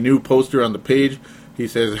minimum, a new poster on the page. He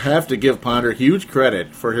says, have to give Ponder huge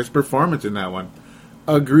credit for his performance in that one.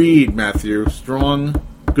 Agreed, Matthew. Strong,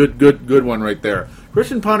 good one right there.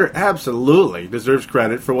 Christian Ponder absolutely deserves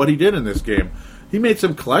credit for what he did in this game. He made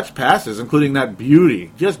some clutch passes, including that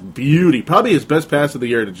beauty. Just beauty. Probably his best pass of the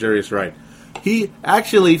year to Jarius Wright. He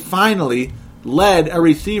actually finally led a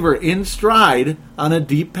receiver in stride on a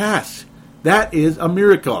deep pass. That is a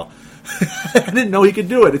miracle. I didn't know he could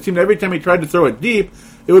do it. It seemed every time he tried to throw it deep,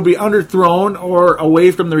 it would be underthrown or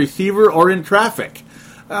away from the receiver or in traffic.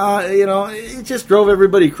 It just drove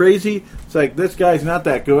everybody crazy. It's like, this guy's not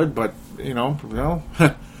that good, but,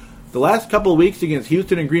 the last couple of weeks against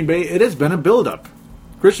Houston and Green Bay, it has been a build-up.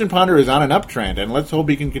 Christian Ponder is on an uptrend, and let's hope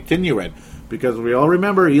he can continue it. Because we all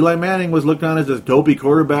remember Eli Manning was looked on as this dopey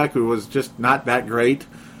quarterback who was just not that great.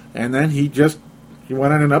 And then he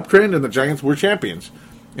went on an uptrend, and the Giants were champions.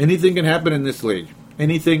 Anything can happen in this league.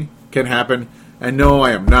 Anything can happen. And no,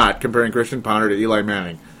 I am not comparing Christian Ponder to Eli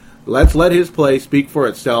Manning. Let's let his play speak for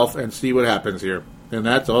itself and see what happens here. And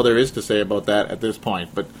that's all there is to say about that at this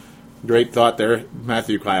point. But great thought there,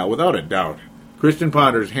 Matthew Kyle, without a doubt. Christian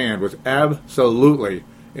Ponder's hand was absolutely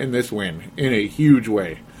in this win, in a huge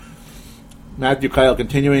way. Matthew Kyle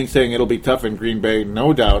continuing, saying it'll be tough in Green Bay,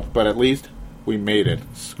 no doubt, but at least we made it.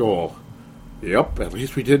 Skol. Yep, at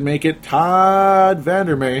least we did make it. Todd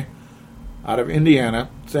Vandermeer out of Indiana,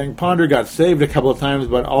 saying Ponder got saved a couple of times,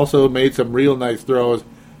 but also made some real nice throws.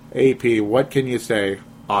 AP, what can you say?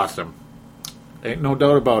 Awesome. Ain't no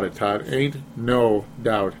doubt about it, Todd. Ain't no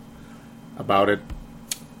doubt about it.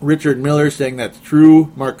 Richard Miller saying that's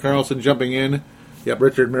true. Mark Carlson jumping in. Yep,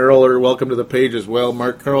 Richard Miller, welcome to the page as well.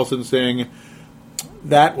 Mark Carlson saying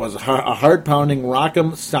that was a heart-pounding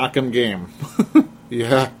rock'em sock'em game.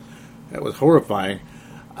 Yeah, that was horrifying.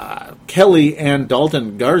 Kelly and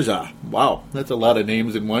Dalton Garza. Wow, that's a lot of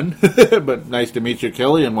names in one. But nice to meet you,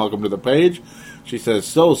 Kelly, and welcome to the page. She says,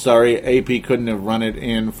 so sorry AP couldn't have run it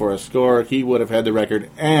in for a score. He would have had the record,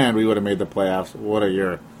 and we would have made the playoffs. What a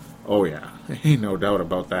year. Oh, yeah. Ain't no doubt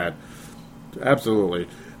about that. Absolutely.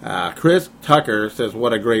 Chris Tucker says,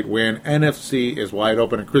 what a great win. NFC is wide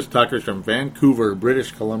open. And Chris Tucker's from Vancouver,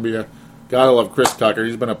 British Columbia. Gotta love Chris Tucker.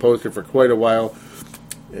 He's been a poster for quite a while.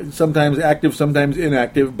 Sometimes active, sometimes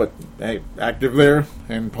inactive, but hey, active there,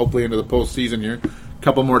 and hopefully into the postseason here. A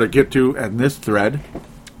couple more to get to in this thread.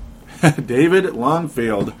 David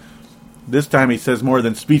Longfield. This time he says more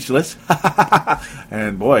than speechless.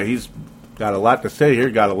 And boy, he's got a lot to say here.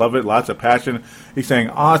 Gotta love it. Lots of passion. He's saying,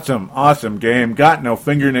 awesome game. Got no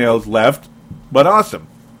fingernails left, but awesome.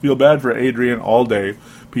 Feel bad for Adrian all day.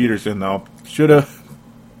 Peterson, though. Should have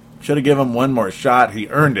given him one more shot. He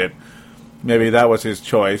earned it. Maybe that was his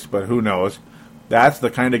choice, but who knows. That's the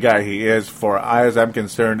kind of guy he is. As I'm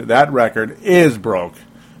concerned, that record is broke.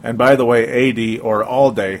 And by the way, AD or all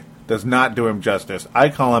day does not do him justice. I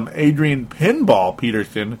call him Adrian Pinball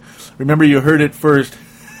Peterson. Remember, you heard it first.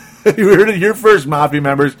 You heard it here first, Mafia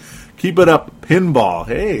members. Keep it up, Pinball.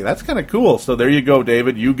 Hey, that's kind of cool. So there you go,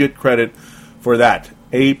 David. You get credit for that.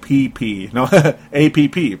 APP. No,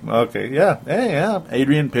 APP. Okay, yeah. Hey, yeah.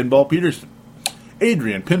 Adrian Pinball Peterson.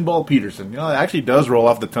 Adrian Pinball Peterson. You know, it actually does roll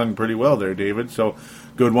off the tongue pretty well there, David. So,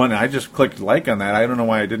 good one. I just clicked like on that. I don't know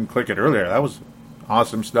why I didn't click it earlier. That was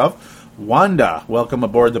awesome stuff. Wanda, welcome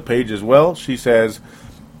aboard the page as well. She says,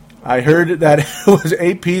 I heard that it was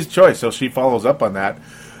AP's choice. So she follows up on that.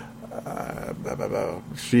 I'm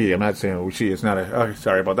not saying she. It's not a... Oh,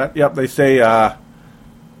 sorry about that. Yep, they say that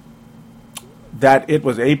it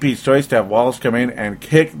was AP's choice to have Walsh come in and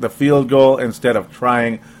kick the field goal instead of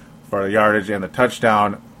trying for the yardage and the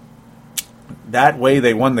touchdown. That way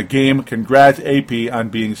they won the game. Congrats, AP, on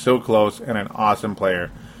being so close and an awesome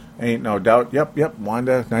player. Ain't no doubt. Yep,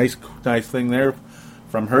 Wanda. Nice thing there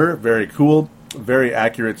from her. Very cool. Very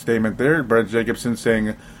accurate statement there. Brett Jacobson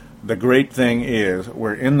saying, the great thing is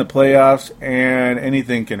we're in the playoffs and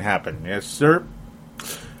anything can happen. Yes, sir.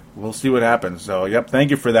 We'll see what happens. So, yep,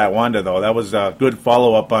 thank you for that, Wanda, though. That was a good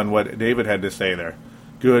follow-up on what David had to say there.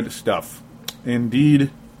 Good stuff.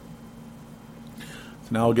 Indeed.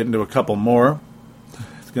 Now we'll get into a couple more.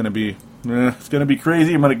 It's gonna be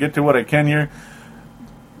crazy. I'm gonna get to what I can here.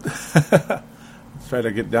 Let's try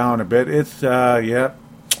to get down a bit. It's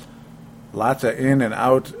lots of in and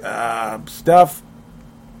out stuff.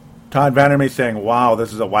 Todd Vandermeer saying, "Wow,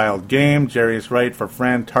 this is a wild game." Jerry is right for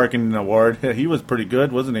Fran Tarkenton Award. He was pretty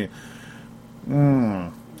good, wasn't he?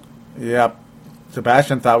 Yep.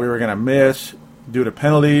 Sebastian thought we were gonna miss due to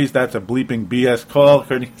penalties. That's a bleeping BS call.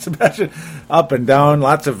 Sebastian, up and down,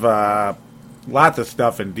 lots of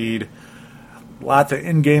stuff indeed. Lots of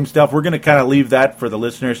in-game stuff. We're going to kind of leave that for the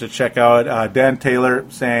listeners to check out. Dan Taylor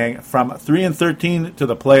saying, from 3-13 to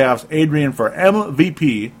the playoffs, Adrian for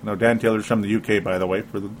MVP. No, Dan Taylor's from the UK, by the way,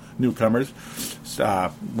 for the newcomers.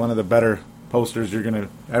 One of the better posters you're going to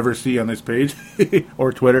ever see on this page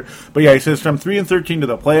or Twitter. But yeah, he says, from 3-13 to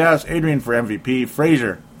the playoffs, Adrian for MVP,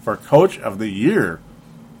 Frazier for Coach of the Year.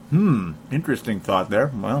 Interesting thought there.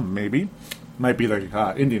 Well, maybe. Might be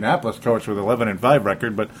the Indianapolis coach with 11-5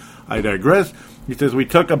 record, but I digress. He says, we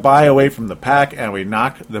took a bye away from the Pack, and we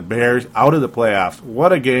knocked the Bears out of the playoffs.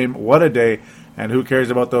 What a game, what a day, and who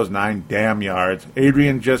cares about those 9 damn yards?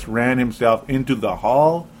 Adrian just ran himself into the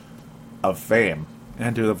Hall of Fame.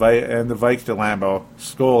 And the Vikes to Lambeau.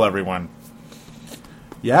 Skol, everyone.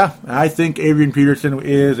 Yeah, I think Adrian Peterson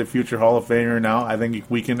is a future Hall of Famer now. I think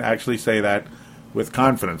we can actually say that with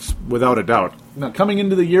confidence, without a doubt. Now, coming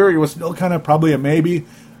into the year, it was still kind of probably a maybe.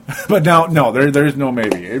 But now, no, there's no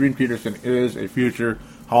maybe. Adrian Peterson is a future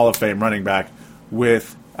Hall of Fame running back,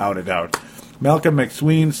 without a doubt. Malcolm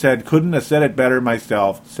McSween said, couldn't have said it better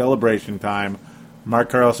myself. Celebration time. Mark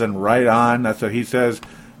Carlson, right on. That's what he says.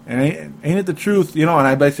 And ain't it the truth? You know, and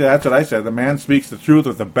I basically, that's what I said. The man speaks the truth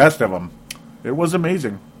with the best of them. It was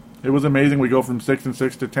amazing. It was amazing. We go from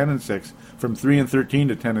 6-6 to 10-6, from 3-13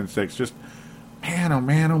 to 10-6. Just man, oh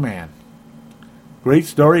man, oh man. Great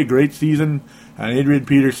story, great season, and Adrian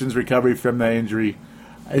Peterson's recovery from that injury.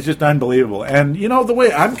 It's just unbelievable. And you know, the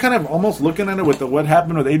way I'm kind of almost looking at it with what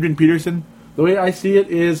happened with Adrian Peterson, the way I see it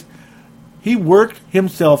is, he worked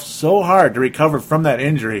himself so hard to recover from that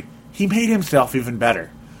injury. He made himself even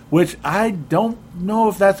better. Which I don't know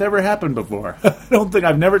if that's ever happened before.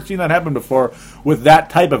 I've never seen that happen before with that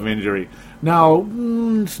type of injury. Now,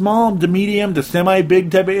 small to medium to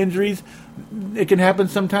semi-big type of injuries, it can happen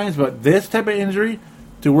sometimes, but this type of injury,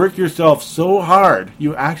 to work yourself so hard,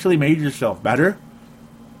 you actually made yourself better.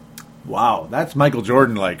 Wow, that's Michael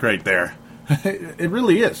Jordan-like right there. It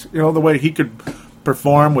really is. You know, the way he could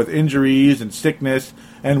perform with injuries and sickness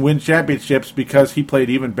and win championships because he played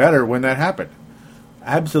even better when that happened.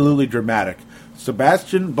 Absolutely dramatic.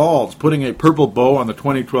 Sebastian Balls putting a purple bow on the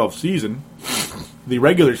 2012 season, the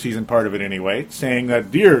regular season part of it anyway, saying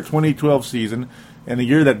that, dear 2012 season, and a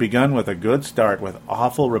year that begun with a good start with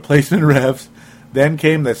awful replacement refs, then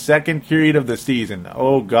came the second period of the season.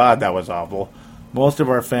 Oh God, that was awful. Most of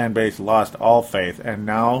our fan base lost all faith, and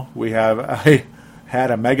now we have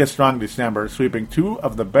had a mega strong December, sweeping two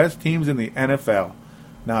of the best teams in the NFL.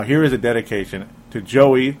 Now here is a dedication to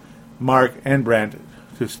Joey, Mark, and Brent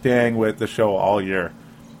to staying with the show all year.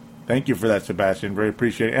 Thank you for that, Sebastian. Very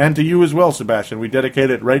appreciated. And to you as well, Sebastian. We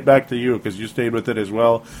dedicate it right back to you because you stayed with it as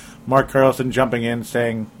well. Mark Carlson jumping in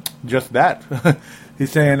saying just that.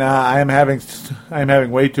 He's saying, I am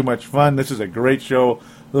having way too much fun. This is a great show.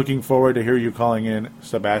 Looking forward to hear you calling in,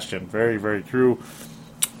 Sebastian. Very, very true.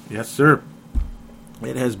 Yes, sir.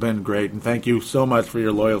 It has been great, and thank you so much for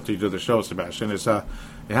your loyalty to the show, Sebastian. It's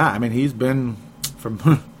he's been from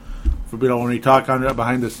when we talk on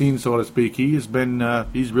behind the scenes, so to speak. He's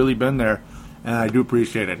really been there, and I do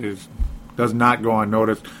appreciate it. It does not go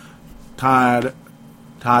unnoticed. Todd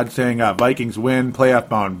saying Vikings win, playoff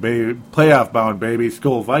bound baby,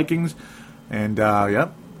 Skull Vikings, and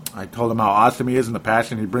yep. I told him how awesome he is and the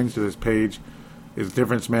passion he brings to this page is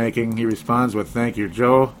difference making. He responds with, "Thank you,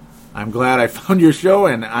 Joe. I'm glad I found your show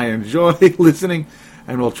and I enjoy listening,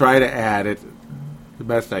 and will try to add it the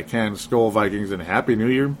best I can. Skull Vikings, and Happy New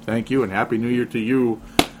Year." Thank you, and Happy New Year to you,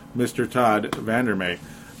 Mr. Todd Vandermay.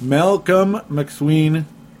 Malcolm McSween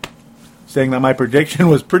saying that my prediction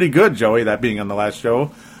was pretty good, Joey, that being on the last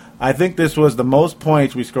show. I think this was the most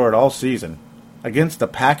points we scored all season against the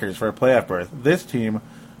Packers for a playoff berth. This team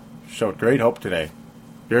showed great hope today.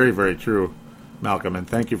 Very, very true, Malcolm, and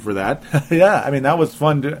thank you for that. Yeah, I mean, that was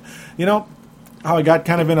fun. You know, how I got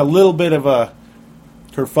kind of in a little bit of a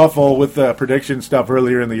kerfuffle with the prediction stuff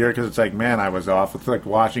earlier in the year because it's like, man, I was off. It's like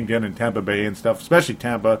Washington and Tampa Bay and stuff, especially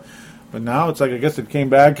Tampa. But now it's like, I guess it came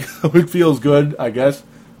back. It feels good, I guess.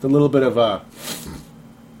 It's a little bit of a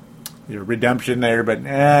redemption there, but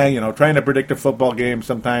trying to predict a football game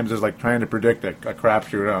sometimes is like trying to predict a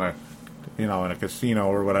crapshoot on in a casino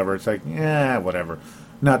or whatever. It's like, whatever.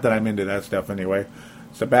 Not that I'm into that stuff anyway.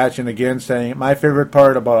 Sebastian again saying, my favorite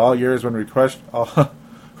part about all year is when we crushed all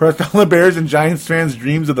the Bears and Giants fans'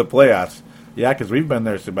 dreams of the playoffs. Yeah, because we've been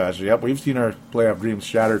there, Sebastian. Yep, we've seen our playoff dreams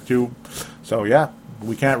shatter too. So, yeah,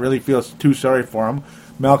 we can't really feel too sorry for them.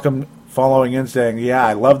 Malcolm following in saying, yeah,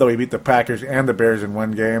 I love that we beat the Packers and the Bears in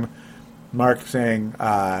one game. Mark saying,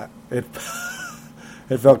 it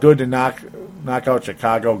felt good to knock out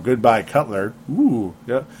Chicago. Goodbye, Cutler. Ooh.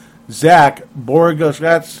 Yeah. Zach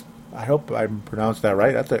Borgoschatz. I hope I pronounced that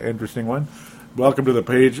right. That's an interesting one. Welcome to the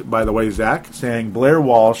page, by the way, Zach, saying Blair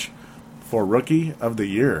Walsh for Rookie of the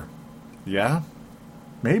Year. Yeah?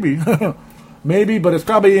 Maybe. Maybe, but it's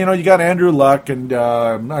probably, you got Andrew Luck and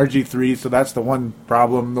RG3, so that's the one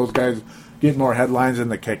problem. Those guys get more headlines than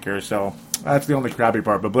the kicker, so that's the only crappy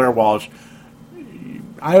part. But Blair Walsh,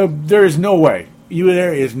 there is no way.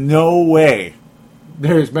 There is no way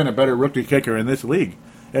there has been a better rookie kicker in this league.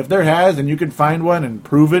 If there has, and you can find one and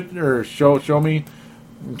prove it or show me,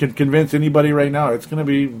 can convince anybody right now, it's going to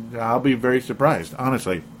be, I'll be very surprised,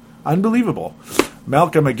 honestly. Unbelievable.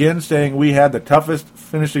 Malcolm again saying we had the toughest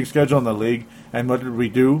finishing schedule in the league, and what did we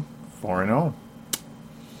do? 4-0.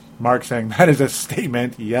 Mark saying that is a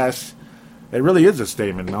statement. Yes, it really is a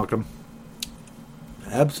statement, Malcolm.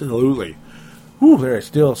 Absolutely. Whew, there is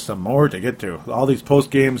still some more to get to. All these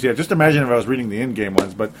post-games. Yeah, just imagine if I was reading the in-game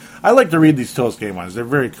ones, but I like to read these post-game ones. They're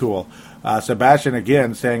very cool. Sebastian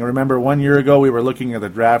again saying, remember 1 year ago we were looking at the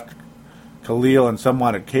draft, Khalil and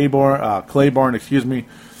someone at Claiborne,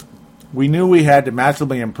 We knew we had to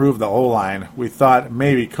massively improve the O-line. We thought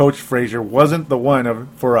maybe Coach Frazier wasn't the one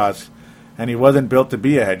for us, and he wasn't built to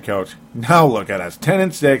be a head coach. Now look at us,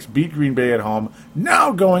 10-6, beat Green Bay at home.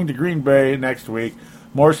 Now going to Green Bay next week,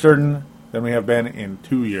 more certain than we have been in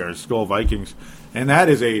 2 years. Skull Vikings, and that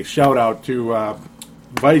is a shout out to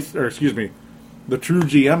the true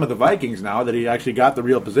GM of the Vikings now that he actually got the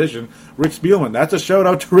real position, Rick Spielman. That's a shout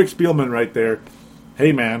out to Rick Spielman right there.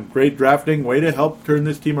 Hey, man, great drafting. Way to help turn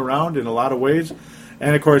this team around in a lot of ways.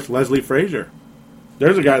 And, of course, Leslie Frazier.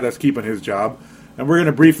 There's a guy that's keeping his job. And we're going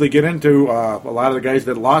to briefly get into a lot of the guys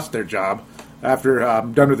that lost their job after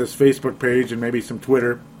I'm done with this Facebook page and maybe some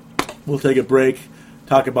Twitter. We'll take a break,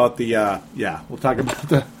 talk about we'll talk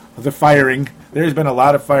about the firing. There's been a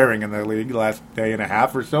lot of firing in the league the last day and a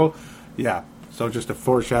half or so. Yeah, so just a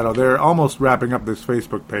foreshadow there. Almost wrapping up this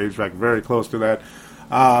Facebook page, like very close to that.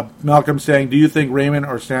 Malcolm saying, do you think Raymond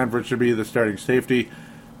or Sanford should be the starting safety?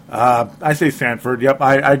 I say Sanford. Yep,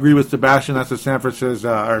 I agree with Sebastian. That's what Sanford says.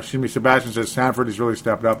 Sebastian says Sanford has really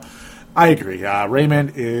stepped up. I agree.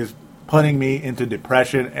 Raymond is putting me into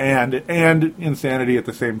depression and insanity at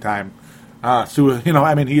the same time. So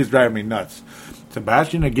he is driving me nuts.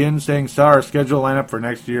 Sebastian again saying, saw our schedule lineup for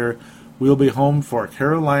next year. We'll be home for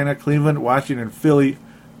Carolina, Cleveland, Washington, Philly,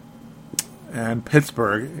 and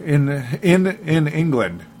Pittsburgh in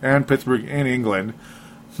England. And Pittsburgh in England.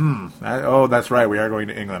 That's right. We are going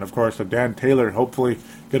to England, of course. So Dan Taylor, hopefully,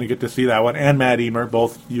 going to get to see that one. And Matt Emer,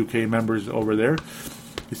 both UK members over there.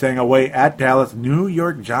 He's saying away at Dallas, New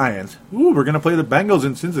York Giants. Ooh, we're going to play the Bengals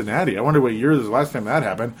in Cincinnati. I wonder what year was the last time that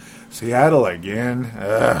happened. Seattle again.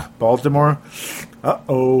 Baltimore.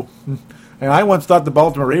 Uh-oh. And I once thought the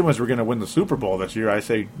Baltimore Ravens were going to win the Super Bowl this year. I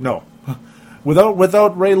say no.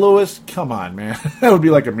 Without Ray Lewis, come on, man. That would be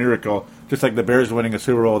like a miracle. Just like the Bears winning a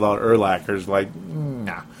Super Bowl without Urlacher. Like,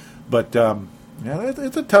 nah. But,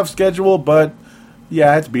 it's a tough schedule, but,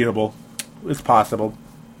 yeah, it's beatable. It's possible.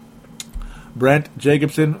 Brent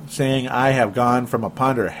Jacobson saying, I have gone from a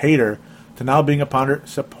Ponder hater to now being a Ponder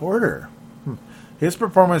supporter. His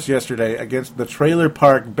performance yesterday against the Trailer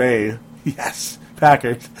Park Bay, yes,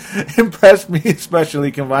 Packers, impressed me,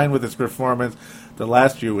 especially combined with his performance the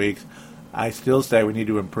last few weeks. I still say we need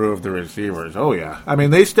to improve the receivers. Oh, yeah. I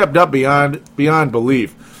mean, they stepped up beyond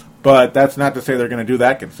belief, but that's not to say they're going to do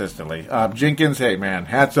that consistently. Jenkins, hey, man,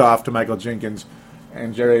 hats off to Michael Jenkins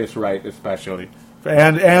and Jarius Wright especially.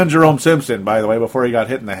 And Jerome Simpson, by the way, before he got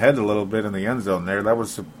hit in the head a little bit in the end zone there. That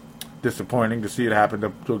was disappointing to see it happen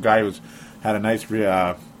to a guy who's had a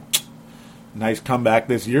nice comeback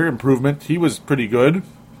this year. Improvement. He was pretty good.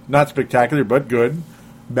 Not spectacular, but good.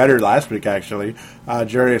 Better last week, actually.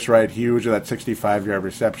 Jarius Wright, huge with that 65-yard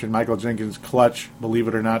reception. Michael Jenkins, clutch, believe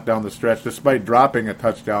it or not, down the stretch. Despite dropping a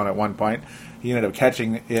touchdown at one point, he ended up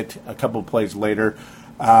catching it a couple plays later.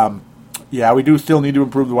 Yeah, we do still need to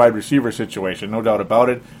improve the wide receiver situation, no doubt about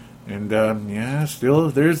it. And, still,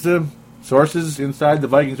 there's the sources inside the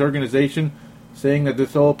Vikings organization saying that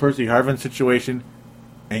this whole Percy Harvin situation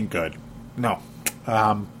ain't good. No.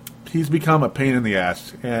 He's become a pain in the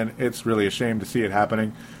ass, and it's really a shame to see it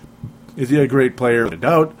happening. Is he a great player? Without a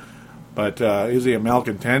doubt. But is he a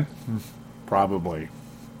malcontent? Probably.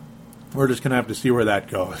 We're just going to have to see where that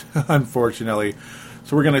goes, unfortunately.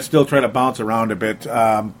 So we're going to still try to bounce around a bit.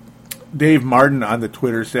 Dave Martin on the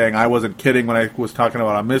Twitter saying, I wasn't kidding when I was talking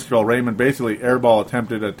about a Mistral. Raymond basically airball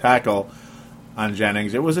attempted a tackle on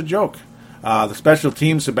Jennings. It was a joke. The special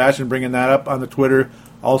teams, Sebastian bringing that up on the Twitter,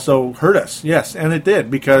 also hurt us. Yes, and it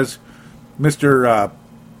did, because Mr.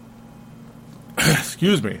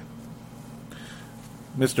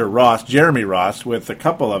 Jeremy Ross, with a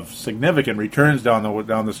couple of significant returns down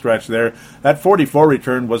the stretch there. That 44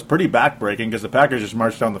 return was pretty backbreaking because the Packers just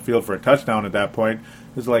marched down the field for a touchdown at that point.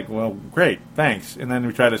 It was like, well, great, thanks. And then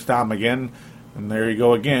we tried to stop him again, and there you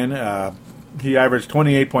go again. He averaged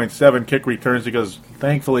 28.7 kick returns because,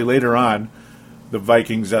 thankfully, later on, the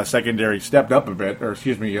Vikings secondary stepped up a bit,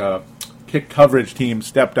 kick coverage team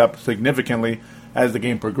stepped up significantly as the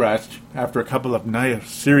game progressed after a couple of nice,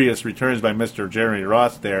 serious returns by Mr. Jeremy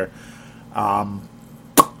Ross there.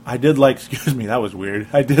 I did like, that was weird.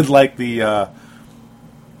 I did like the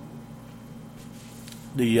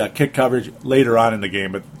kick coverage later on in the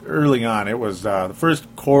game, but early on, it was the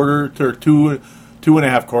first quarter to two and a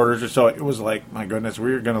half quarters or so, it was like, my goodness,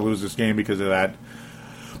 we're going to lose this game because of that.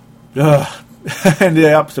 And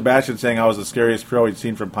Sebastian saying I was the scariest throw he'd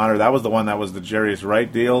seen from Ponder. That was the one that was the Jarius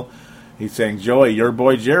Wright deal. He's saying, Joey, your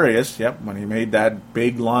boy Jarius, when he made that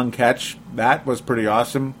big, long catch, that was pretty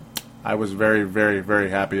awesome. I was very, very,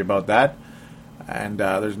 very happy about that. And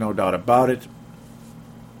there's no doubt about it.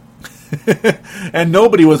 And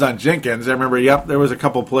nobody was on Jenkins. I remember, there was a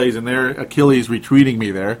couple plays in there. Achilles retweeting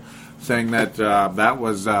me there, saying that that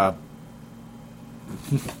was...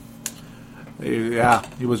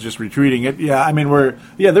 he was just retreating it. Yeah, I mean,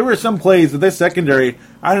 there were some plays that this secondary,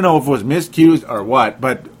 I don't know if it was miscues or what,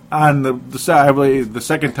 but on the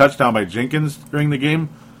second touchdown by Jenkins during the game,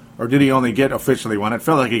 or did he only get officially one? It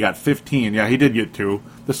felt like he got 15. Yeah, he did get 2.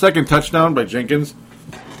 The second touchdown by Jenkins,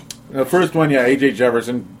 the first one, A.J.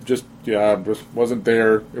 Jefferson just wasn't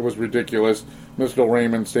there. It was ridiculous. Mr.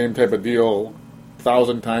 Raymond, same type of deal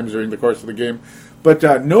 1,000 times during the course of the game. But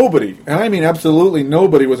nobody, and I mean absolutely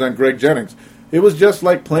nobody, was on Greg Jennings. It was just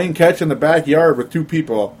like playing catch in the backyard with 2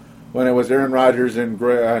 people when it was Aaron Rodgers and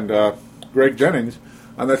Greg Jennings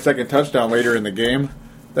on that second touchdown later in the game.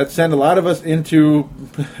 That sent a lot of us into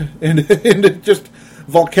just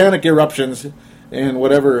volcanic eruptions and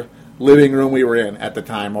whatever living room we were in at the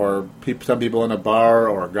time, or some people in a bar,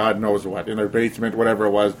 or God knows what, in their basement, whatever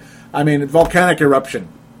it was. I mean, volcanic eruption.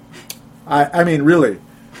 I mean, really.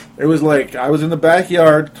 It was like I was in the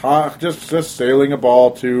backyard, just sailing a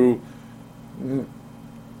ball to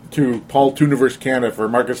Paul Tooniverse Canada for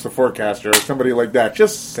Marcus the Forecaster, or somebody like that.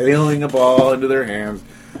 Just sailing a ball into their hands.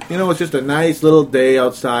 You know, it's just a nice little day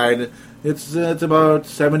outside. It's about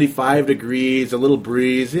 75 degrees, a little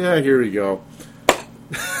breeze. Yeah, here we go.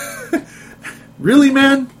 Really,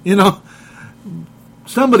 man? You know,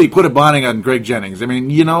 somebody put a bonding on Greg Jennings. I mean,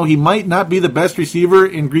 you know, he might not be the best receiver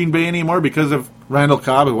in Green Bay anymore because of Randall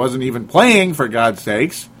Cobb, who wasn't even playing, for God's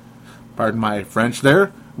sakes. Pardon my French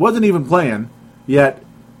there. Wasn't even playing, yet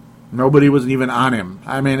nobody was even on him.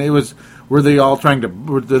 I mean, were they all trying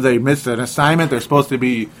to, did they miss an assignment? They're supposed to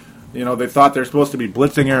be, you know, they thought they're supposed to be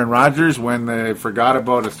blitzing Aaron Rodgers when they forgot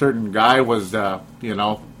about a certain guy was, you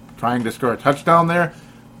know, trying to score a touchdown there.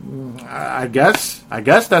 I guess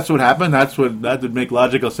that's what happened. That would make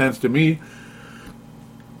logical sense to me,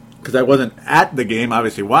 because I wasn't at the game.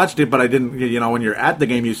 Obviously watched it, but I didn't. You know, when you're at the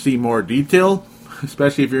game, you see more detail,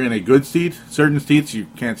 especially if you're in a good seat. Certain seats you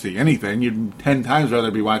can't see anything. You'd 10 times rather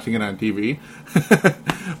be watching it on TV.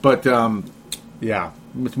 But yeah,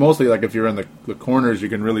 it's mostly like if you're in the corners, you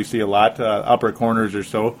can really see a lot. Upper corners or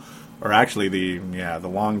so, or actually the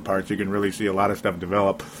long parts, you can really see a lot of stuff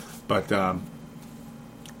develop. But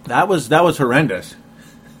that was horrendous.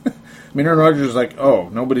 I mean, Aaron Rodgers was like, oh,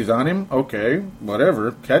 nobody's on him? Okay,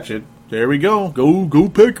 whatever, catch it. There we go. Go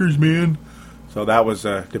Packers, man. So that was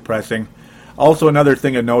depressing. Also, another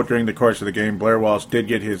thing of note during the course of the game, Blair Walsh did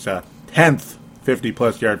get his 10th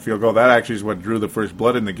 50-plus yard field goal. That actually is what drew the first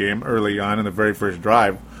blood in the game early on in the very first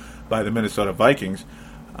drive by the Minnesota Vikings.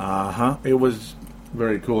 It was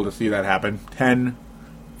very cool to see that happen. 10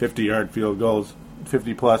 50-yard field goals.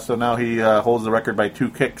 50-plus, so now he holds the record by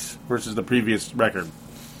 2 kicks versus the previous record.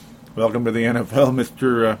 Welcome to the NFL,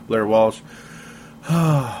 Mr. Blair Walsh.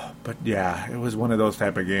 But yeah, it was one of those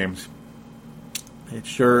type of games. It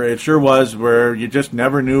sure was, where you just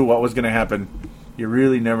never knew what was going to happen. You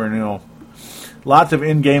really never knew. Lots of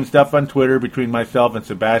in-game stuff on Twitter between myself and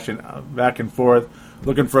Sebastian, back and forth,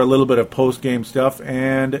 looking for a little bit of post-game stuff,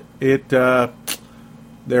 and there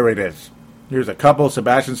it is. Here's a couple.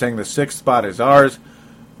 Sebastian saying the 6th spot is ours.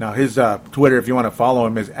 Now, his Twitter, if you want to follow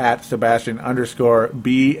him, is at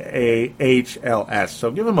Sebastian_BAHLS.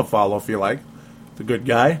 So give him a follow if you like. It's a good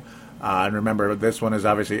guy. And remember, this one is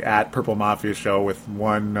obviously at Purple Mafia Show with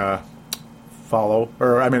one follow.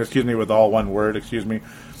 With all one word,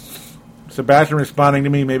 Sebastian responding to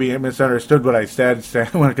me, maybe he misunderstood what I said,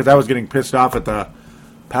 because I was getting pissed off at the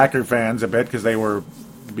Packer fans a bit, because they were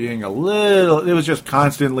being it was just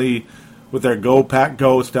constantly with their go Pack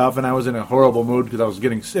go stuff, and I was in a horrible mood because I was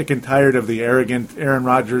getting sick and tired of the arrogant Aaron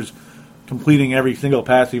Rodgers completing every single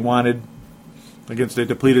pass he wanted against the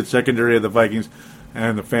depleted secondary of the Vikings,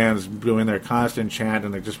 and the fans doing their constant chant,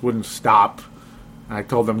 and they just wouldn't stop. And I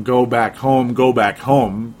told them, go back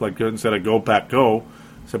home, like instead of go Pack go.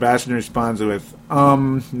 Sebastian responds with,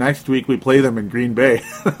 next week we play them in Green Bay.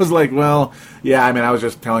 I was like, well, yeah, I was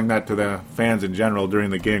just telling that to the fans in general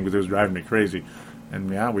during the game because it was driving me crazy. And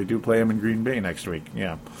yeah, we do play them in Green Bay next week,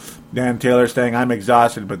 yeah. Dan Taylor saying, I'm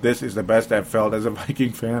exhausted, but this is the best I've felt as a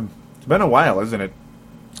Viking fan. It's been a while, isn't it?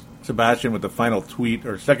 Sebastian with the final tweet,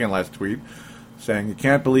 or second last tweet, saying, you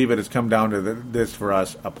can't believe it has come down to this for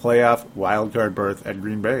us, a playoff wildcard berth at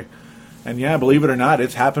Green Bay. And yeah, believe it or not,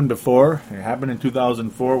 it's happened before. It happened in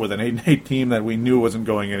 2004 with an 8-8 team that we knew wasn't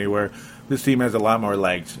going anywhere. This team has a lot more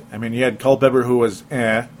legs. You had Culpepper, who was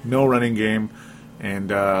no running game,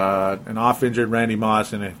 and an off-injured Randy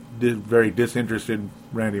Moss, and a very disinterested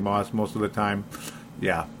Randy Moss most of the time.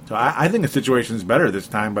 Yeah, so I think the situation is better this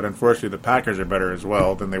time, but unfortunately the Packers are better as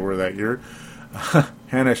well than they were that year.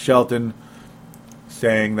 Hannah Shelton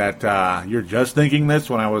saying that you're just thinking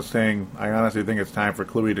this, when I was saying I honestly think it's time for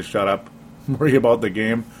Chloe to shut up, worry about the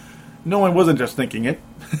game. No, I wasn't just thinking it.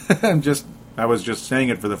 I was just saying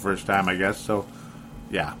it for the first time, I guess. So,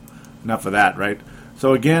 yeah, enough of that, right?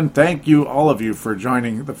 So again, thank you, all of you, for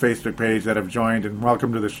joining the Facebook page that have joined, and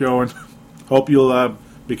welcome to the show, and hope you'll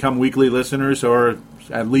become weekly listeners, or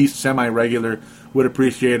at least semi-regular. Would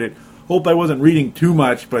appreciate it. Hope I wasn't reading too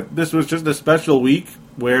much, but this was just a special week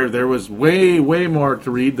where there was way, way more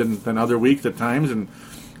to read than other weeks at times, and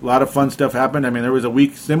a lot of fun stuff happened. There was a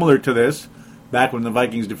week similar to this, back when the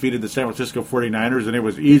Vikings defeated the San Francisco 49ers, and it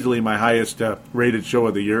was easily my highest rated show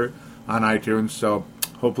of the year on iTunes, so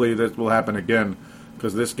hopefully this will happen again,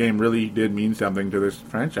 because this game really did mean something to this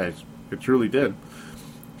franchise. It truly did.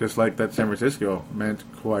 Just like that San Francisco meant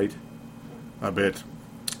quite a bit.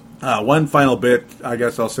 One final bit, I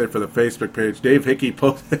guess I'll say for the Facebook page. Dave Hickey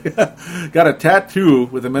got a tattoo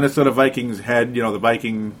with the Minnesota Vikings head, the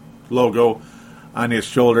Viking logo on his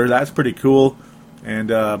shoulder. That's pretty cool.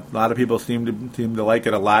 And a lot of people seem to like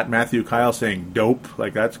it a lot. Matthew Kyle saying dope,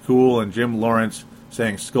 like that's cool, and Jim Lawrence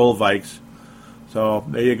saying Skull Vikes. So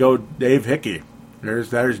there you go, Dave Hickey.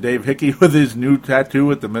 There's Dave Hickey with his new tattoo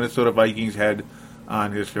with the Minnesota Vikings head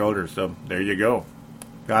on his shoulder. So there you go.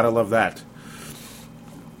 Gotta love that.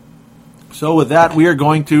 So with that, we are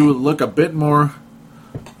going to look a bit more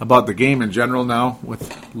about the game in general now,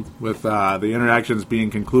 with the interactions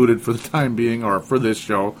being concluded for the time being, or for this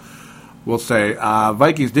show. We'll say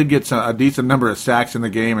Vikings did get a decent number of sacks in the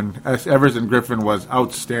game, and Everson Griffen was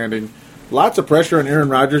outstanding. Lots of pressure on Aaron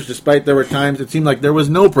Rodgers, despite there were times it seemed like there was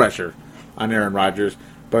no pressure on Aaron Rodgers.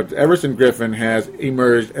 But Everson Griffen has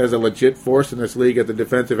emerged as a legit force in this league at the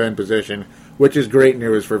defensive end position, which is great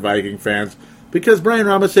news for Viking fans, because Brian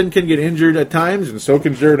Robinson can get injured at times, and so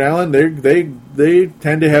can Jared Allen. They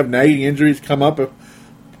tend to have nagging injuries come up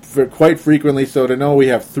quite frequently, so to know we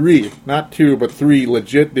have 3, not 2, but 3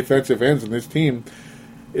 legit defensive ends in this team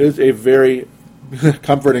is a very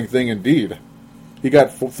comforting thing indeed. He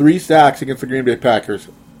got 3 sacks against the Green Bay Packers.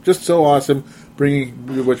 Just so awesome,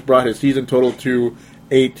 which brought his season total to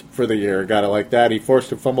 8 for the year. Gotta like that. He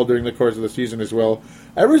forced a fumble during the course of the season as well.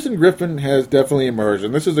 Everson Griffen has definitely emerged,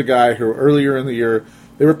 and this is a guy who earlier in the year,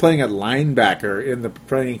 they were playing at linebacker in the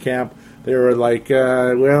training camp. They were like,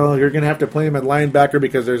 well, you're going to have to play him at linebacker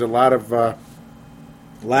because there's a lot of there's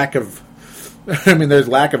lack of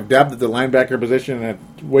depth at the linebacker position, and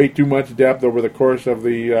way too much depth over the course of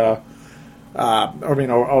the, the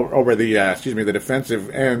defensive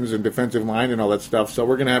ends and defensive line and all that stuff. So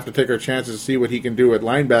we're going to have to take our chances to see what he can do at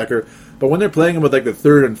linebacker. But when they're playing him with like the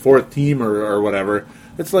 3rd and 4th team or whatever,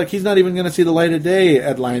 it's like he's not even going to see the light of day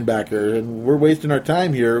at linebacker, and we're wasting our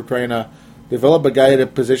time here trying to develop a guy at a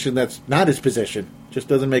position that's not his position. Just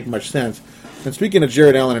doesn't make much sense. And speaking of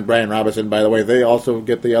Jared Allen and Brian Robinson, by the way, they also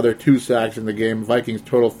get the other 2 sacks in the game. Vikings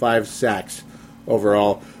total 5 sacks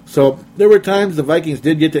overall. So there were times the Vikings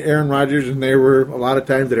did get to Aaron Rodgers, and there were a lot of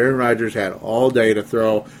times that Aaron Rodgers had all day to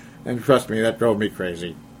throw. And trust me, that drove me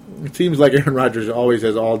crazy. It seems like Aaron Rodgers always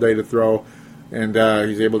has all day to throw, and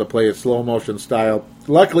he's able to play a slow-motion style.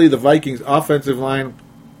 Luckily, the Vikings' offensive line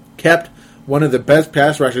kept one of the best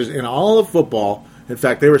pass rushers in all of football. In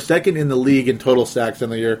fact, they were 2nd in the league in total sacks in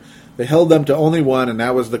the year. They held them to only 1, and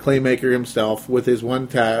that was the Claymaker himself with his one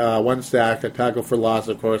sack, a tackle for loss,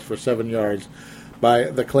 of course, for 7 yards by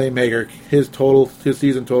the Claymaker. His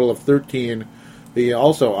season total of 13. The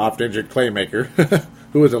also oft-injured Claymaker,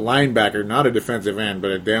 who was a linebacker, not a defensive end, but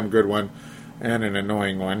a damn good one and an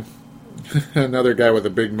annoying one. Another guy with a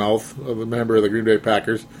big mouth, a member of the Green Bay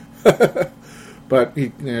Packers. But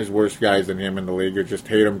there's worse guys than him in the league who just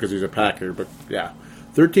hate him because he's a Packer. But, yeah,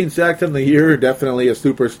 13 sacks in the year, definitely a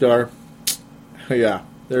superstar. Yeah,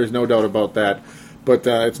 there's no doubt about that. But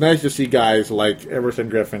it's nice to see guys like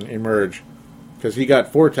Everson Griffen emerge, because he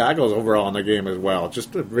got 4 tackles overall in the game as well.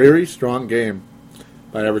 Just a very strong game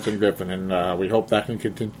by Everson Griffen, and we hope that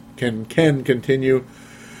can continue.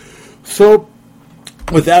 So,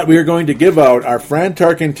 with that, we are going to give out our Fran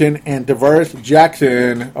Tarkenton and Tavares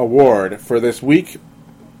Jackson Award for this week.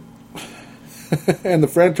 And the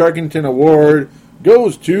Fran Tarkenton Award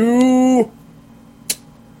goes to,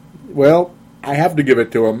 well, I have to give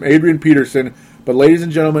it to him, Adrian Peterson. But ladies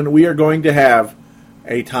and gentlemen, we are going to have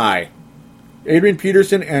a tie. Adrian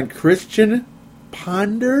Peterson and Christian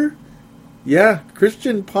Ponder? Yeah,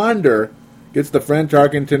 Christian Ponder gets the Fran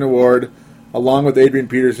Tarkenton Award, along with Adrian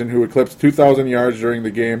Peterson, who eclipsed 2,000 yards during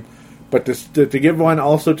the game. But to give one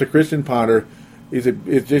also to Christian Ponder,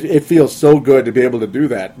 it feels so good to be able to do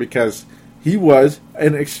that, because he was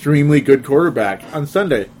an extremely good quarterback on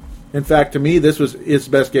Sunday. In fact, to me, this was his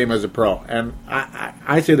best game as a pro, and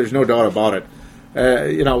I say there's no doubt about it.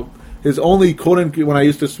 His only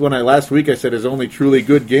last week I said his only truly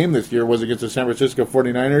good game this year was against the San Francisco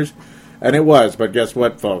 49ers, and it was. But guess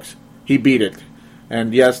what, folks? He beat it.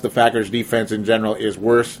 And yes, the Packers' defense in general is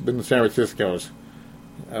worse than the San Francisco's,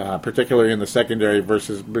 particularly in the secondary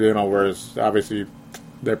whereas obviously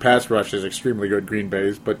their pass rush is extremely good, Green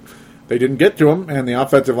Bay's, but they didn't get to him, and the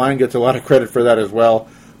offensive line gets a lot of credit for that as well.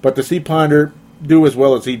 But to see Ponder do as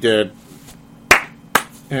well as he did,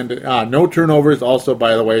 and no turnovers also,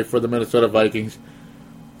 by the way, for the Minnesota Vikings.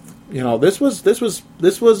 This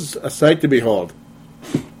was a sight to behold.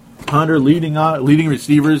 Ponder leading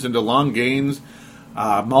receivers into long gains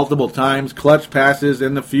multiple times, clutch passes,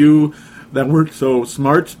 and the few that weren't so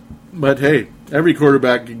smart. But hey, every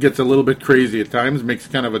quarterback gets a little bit crazy at times, makes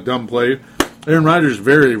kind of a dumb play. Aaron Rodgers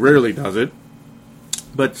very rarely does it.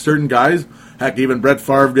 But certain guys, heck, even Brett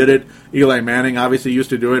Favre did it. Eli Manning obviously used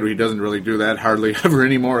to do it. He doesn't really do that hardly ever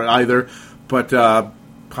anymore either. But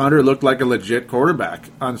Ponder looked like a legit quarterback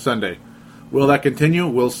on Sunday. Will that continue?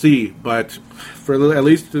 We'll see. But for at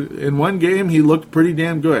least in one game, he looked pretty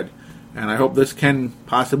damn good. And I hope this can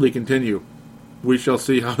possibly continue. We shall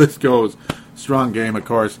see how this goes. Strong game, of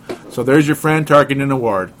course. So there's your Fran Tarkenton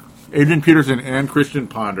Award. Adrian Peterson and Christian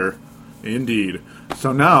Ponder. Indeed.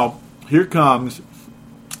 So now, here comes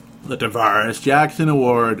the Tavares Jackson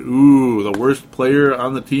Award. Ooh, the worst player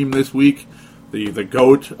on the team this week. The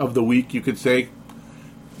GOAT of the week, you could say.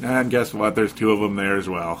 And guess what? There's two of them there as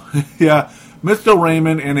well. Yeah, Mr.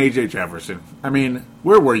 Raymond and A.J. Jefferson. I mean,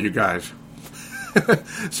 where were you guys?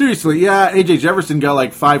 Seriously, yeah, A.J. Jefferson got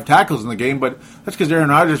like 5 tackles in the game, but that's because Aaron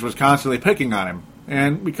Rodgers was constantly picking on him.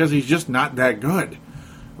 And because he's just not that good.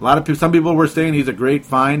 Some people were saying he's a great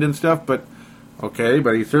find and stuff, but okay,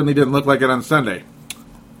 but he certainly didn't look like it on Sunday.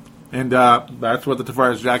 And that's what the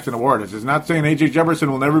Tavares Jackson Award is. It's not saying A.J. Jefferson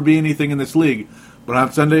will never be anything in this league, but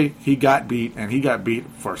on Sunday, he got beat, and he got beat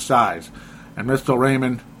for size. And Mr.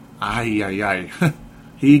 Raymond,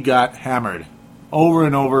 he got hammered over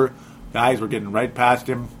and over. Guys were getting right past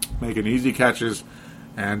him, making easy catches,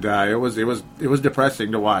 and it was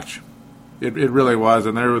depressing to watch. It really was,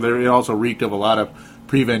 and it also reeked of a lot of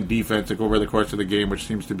prevent defense over the course of the game, which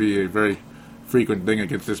seems to be a very frequent thing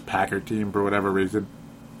against this Packer team for whatever reason.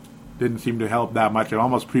 Didn't seem to help that much. It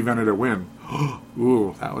almost prevented a win.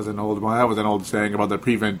 Ooh, that was an old one. That was an old saying about the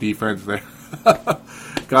prevent defense there.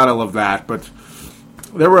 Gotta love that. But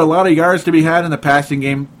there were a lot of yards to be had in the passing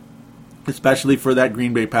game, especially for that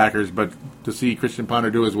Green Bay Packers. But to see Christian Ponder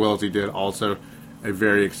do as well as he did, also a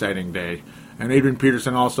very exciting day. And Adrian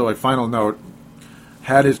Peterson, also a final note,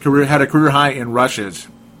 had a career high in rushes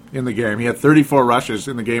in the game. He had 34 rushes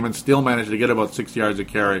in the game and still managed to get about 6 yards a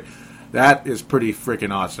carry. That is pretty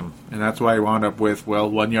freaking awesome. And that's why he wound up with,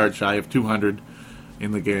 1 yard shy of 200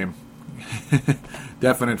 in the game.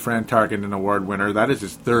 Definite Fran Tarkenton Award winner. That is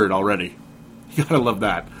his third already. You gotta love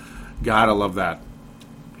that. Gotta love that.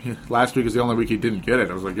 Last week was the only week he didn't get it.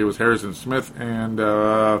 It was Harrison Smith and,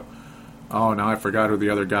 now I forgot who the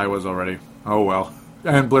other guy was already. Oh, well.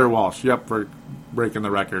 And Blair Walsh. Yep, for breaking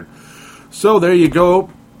the record. So there you go.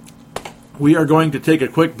 We are going to take a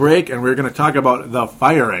quick break, and we're going to talk about the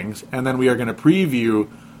firings, and then we are going to preview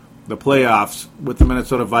the playoffs with the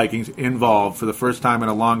Minnesota Vikings involved for the first time in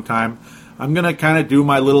a long time. I'm going to kind of do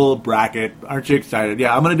my little bracket. Aren't you excited?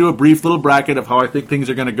 Yeah, I'm going to do a brief little bracket of how I think things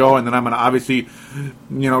are going to go, and then I'm going to obviously,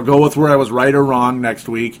 go with where I was right or wrong next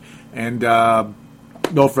week, and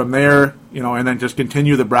go from there, and then just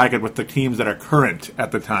continue the bracket with the teams that are current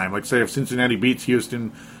at the time. Like, say, if Cincinnati beats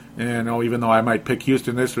Houston, and even though I might pick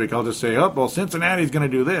Houston this week, I'll just say, Cincinnati's going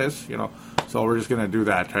to do this, So we're just going to do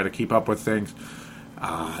that, try to keep up with things.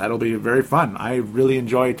 That'll be very fun. I really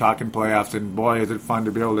enjoy talking playoffs, and boy, is it fun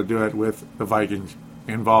to be able to do it with the Vikings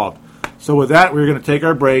involved. So with that, we're going to take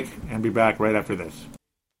our break and be back right after this.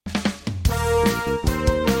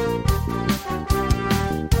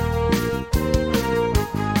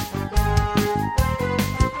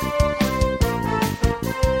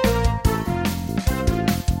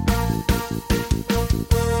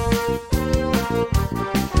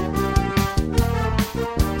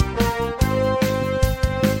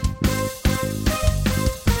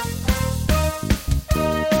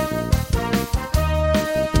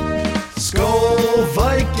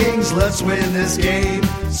 Let's win this game.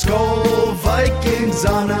 Skol Vikings,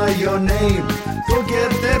 honor your name. Go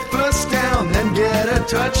get that first down, then get a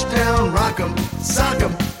touchdown. Rock 'em, sock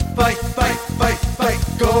 'em, fight, fight, fight, fight.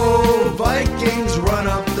 Go Vikings, run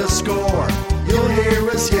up the score. You'll hear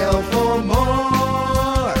us yell for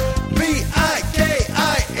more. V-I-K-I-N-G-S.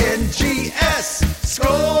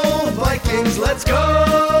 Skol Vikings, let's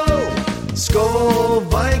go. Skol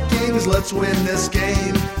Vikings, let's win this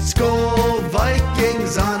game. Skol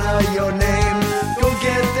Vikings, honor your name. Go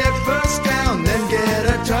get that first down, then get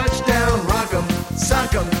a touchdown. Rock 'em,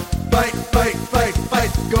 sock 'em, fight, fight, fight,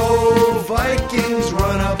 fight. Go Vikings,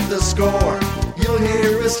 run up the score. You'll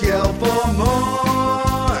hear us yell for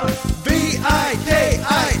more. V-I-K-I-N-G-S.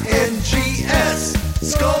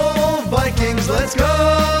 Skol Vikings, let's go.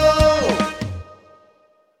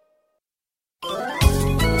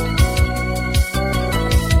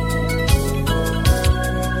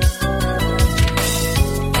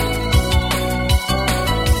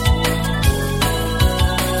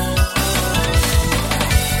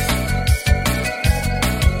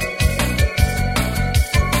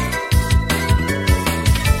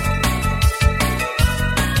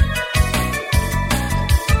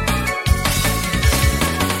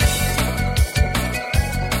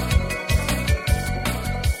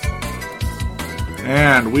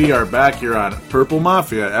 and we are back here on Purple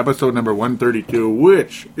Mafia, episode number 132,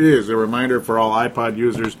 which is a reminder for all iPod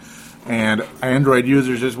users and Android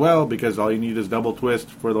users as well, because all you need is Double Twist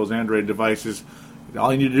for those Android devices.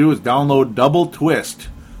 All you need to do is download Double Twist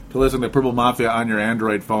to listen to Purple Mafia on your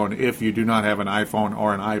Android phone if you do not have an iPhone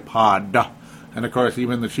or an iPod. And of course,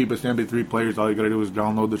 even the cheapest MP3 players, all you got to do is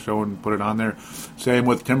download the show and put it on there. Same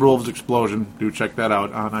with Timberwolves Explosion. Do check that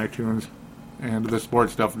out on iTunes and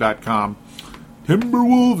thesportstuff.com.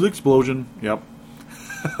 Timberwolves Explosion. Yep.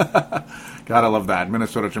 Gotta love that.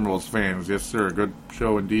 Minnesota Timberwolves fans. Yes, sir. Good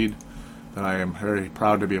show indeed that I am very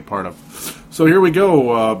proud to be a part of. So here we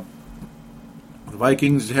go. The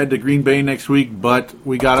Vikings head to Green Bay next week, but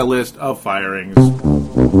we got a list of firings.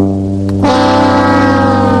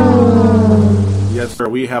 Yes, sir.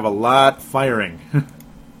 We have a lot firing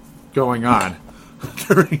going on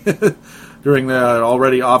during the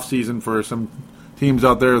already off season for some teams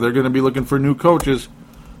out there. They're going to be looking for new coaches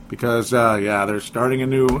because, they're starting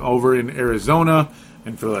anew over in Arizona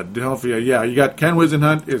and Philadelphia. Yeah, you got Ken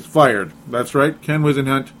Whisenhunt is fired. That's right, Ken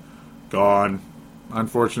Whisenhunt gone,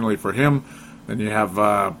 unfortunately for him. Then you have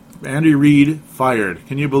Andy Reid fired.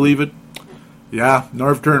 Can you believe it? Yeah,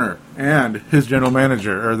 Norv Turner and his general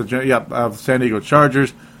manager, of San Diego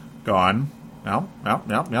Chargers, gone. Yep.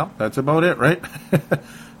 That's about it, right?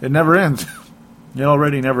 It never ends. It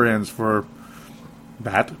already never ends for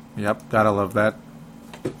that. Yep, gotta love that.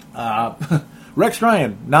 Rex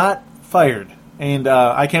Ryan, not fired. And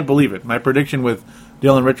I can't believe it. My prediction with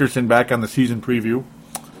Dylan Richardson back on the season preview,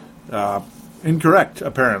 incorrect,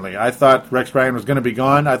 apparently. I thought Rex Ryan was going to be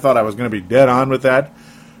gone. I thought I was going to be dead on with that.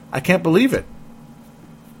 I can't believe it.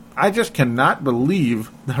 I just cannot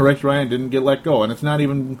believe that Rex Ryan didn't get let go. And it's not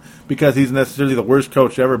even because he's necessarily the worst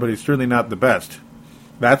coach ever, but he's certainly not the best.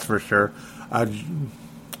 That's for sure.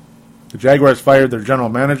 The Jaguars fired their general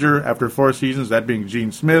manager after 4 seasons, that being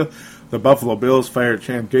Gene Smith. The Buffalo Bills fired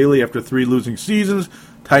Champ Gailey after 3 losing seasons.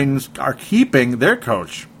 Titans are keeping their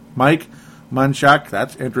coach, Mike Munchak.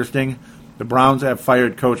 That's interesting. The Browns have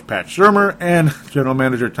fired coach Pat Shurmur and general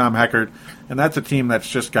manager Tom Hackert. And that's a team that's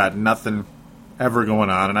just got nothing ever going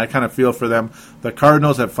on, and I kind of feel for them. The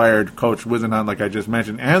Cardinals have fired Coach Whisenhunt, like I just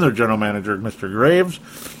mentioned, and their general manager, Mr. Graves.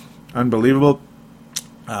 Unbelievable.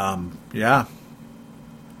 I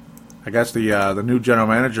guess the new general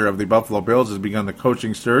manager of the Buffalo Bills has begun the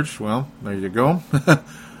coaching search. Well, there you go.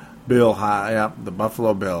 The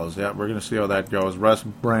Buffalo Bills. Yeah, we're going to see how that goes. Russ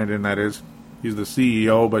Brandon, that is. He's the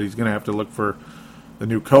CEO, but he's going to have to look for the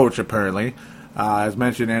new coach, apparently. As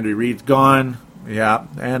mentioned, Andy Reid's gone. Yeah,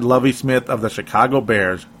 and Lovie Smith of the Chicago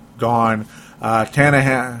Bears, gone.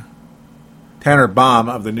 Tanner Baum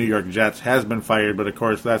of the New York Jets has been fired, but of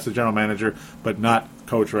course that's the general manager, but not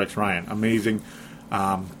Coach Rex Ryan. Amazing.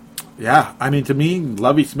 To me,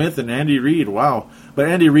 Lovie Smith and Andy Reid, wow. But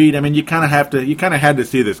Andy Reid, you kind of had to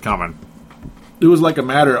see this coming. It was like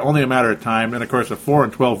only a matter of time, and of course a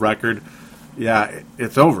 4-12 record. Yeah,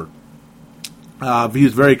 it's over. He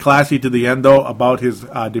was very classy to the end, though, about his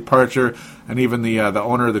departure, and even the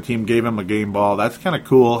owner of the team gave him a game ball. That's kind of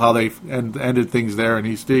cool how they ended things there, and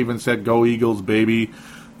he still even said, "Go Eagles, baby,"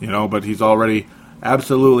 but he's already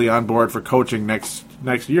absolutely on board for coaching next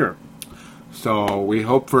year. So we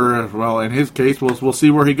hope in his case, we'll see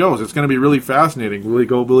where he goes. It's going to be really fascinating.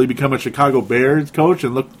 Will he become a Chicago Bears coach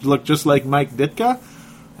and look just like Mike Ditka?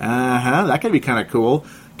 That could be kind of cool.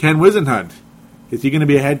 Ken Whisenhunt. Is he going to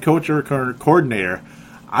be a head coach or a coordinator?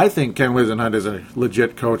 I think Ken Whisenhunt is a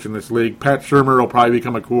legit coach in this league. Pat Shurmur will probably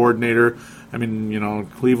become a coordinator.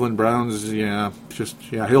 Cleveland Browns, he'll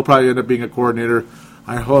probably end up being a coordinator.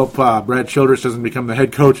 I hope Brad Childress doesn't become the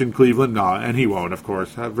head coach in Cleveland. No, and he won't, of course.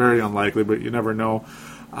 Very unlikely, but you never know.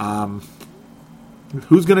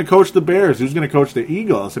 Who's going to coach the Bears? Who's going to coach the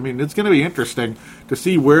Eagles? It's going to be interesting to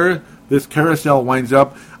see where this carousel winds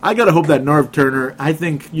up. I got to hope that Norv Turner, I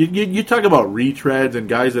think, you talk about retreads and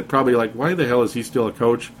guys that probably like, why the hell is he still a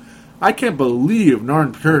coach? I can't believe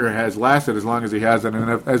Norv Turner has lasted as long as he has as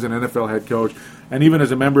an NFL head coach, and even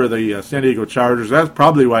as a member of the San Diego Chargers. That's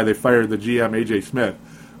probably why they fired the GM, A.J. Smith.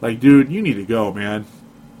 Like, dude, you need to go, man.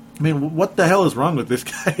 What the hell is wrong with this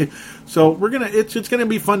guy? So it's gonna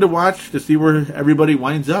be fun to watch to see where everybody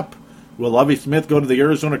winds up. Will Lovie Smith go to the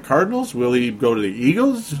Arizona Cardinals? Will he go to the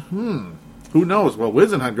Eagles? Who knows? Will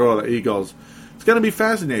Whisenhunt go to the Eagles? It's gonna be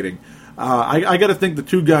fascinating. I got to think the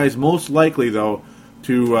two guys most likely though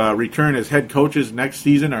to return as head coaches next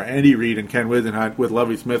season are Andy Reid and Ken Whisenhunt, with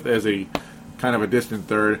Lovie Smith as a kind of a distant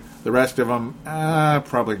third. The rest of them,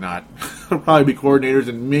 probably not. They'll probably be coordinators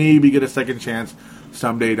and maybe get a second chance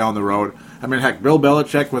someday down the road. Heck, Bill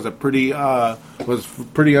Belichick was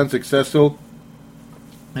pretty unsuccessful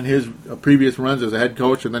in his previous runs as a head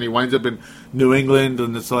coach, and then he winds up in New England,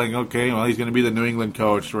 and it's like, okay, well, he's going to be the New England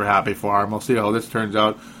coach. We're happy for him. We'll see how this turns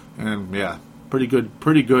out. And yeah, pretty good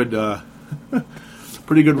pretty good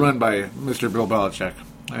run by Mr. Bill Belichick.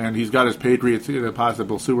 And he's got his Patriots in a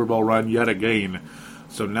possible Super Bowl run yet again.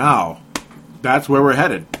 So now, that's where we're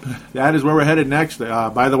headed. That is where we're headed next.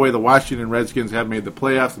 By the way, the Washington Redskins have made the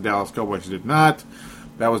playoffs. The Dallas Cowboys did not.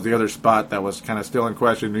 That was the other spot that was kind of still in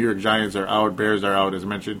question. New York Giants are out. Bears are out, as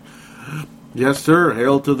mentioned. Yes, sir.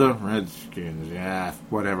 Hail to the Redskins. Yeah,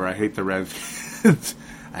 whatever. I hate the Redskins.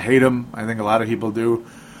 I hate them. I think a lot of people do.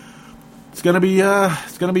 It's gonna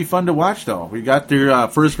be fun to watch, though. We got their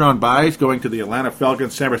first round byes going to the Atlanta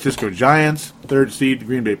Falcons, San Francisco Giants, third seed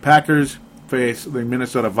Green Bay Packers face the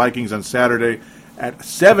Minnesota Vikings on Saturday at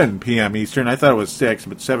 7 p.m. Eastern. I thought it was 6,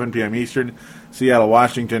 but 7 p.m. Eastern. Seattle,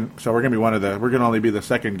 Washington. So we're gonna only be the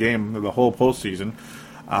second game of the whole postseason.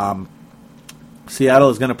 Seattle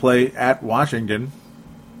is gonna play at Washington,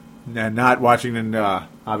 and not Washington,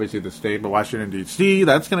 obviously the state, but Washington D.C.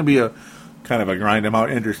 That's gonna be a kind of a grind them out,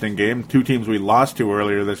 interesting game. Two teams we lost to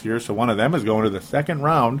earlier this year, so one of them is going to the second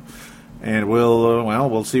round, and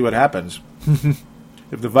we'll see what happens.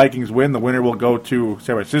 If the Vikings win, the winner will go to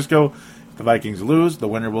San Francisco. If the Vikings lose, the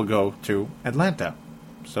winner will go to Atlanta.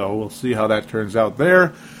 So we'll see how that turns out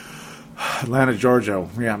there. Atlanta, Georgia,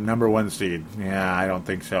 yeah, number 1 seed. Yeah, I don't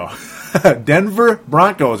think so. Denver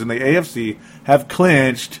Broncos in the AFC have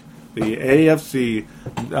clinched the AFC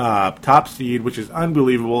top seed, which is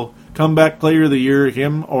unbelievable. Comeback player of the year,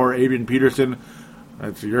 him or Adrian Peterson.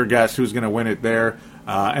 That's your guess who's going to win it there.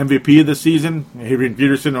 MVP of the season, Adrian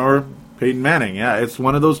Peterson or Peyton Manning. Yeah, it's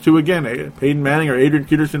one of those two again. Peyton Manning or Adrian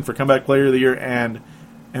Peterson for comeback player of the year and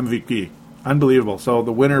MVP. Unbelievable. So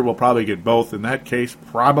the winner will probably get both. In that case,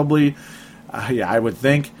 probably, I would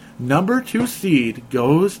think, number 2 seed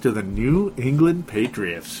goes to the New England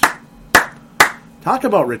Patriots. Talk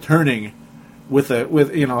about returning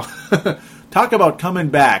talk about coming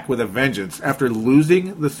back with a vengeance after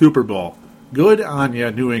losing the Super Bowl. Good on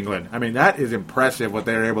you, New England. I mean, that is impressive what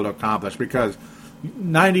they're able to accomplish, because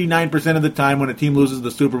 99% of the time when a team loses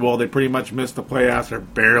the Super Bowl, they pretty much miss the playoffs or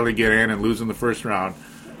barely get in and lose in the first round.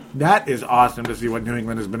 That is awesome to see what New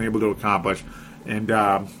England has been able to accomplish. And,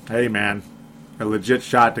 hey, man, a legit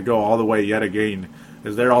shot to go all the way yet again,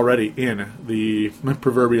 as they're already in the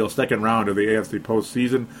proverbial second round of the AFC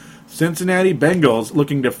postseason. Cincinnati Bengals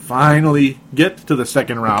looking to finally get to the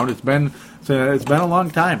second round. It's been a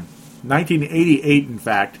long time. 1988, in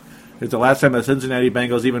fact, is the last time the Cincinnati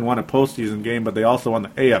Bengals even won a postseason game, but they also won the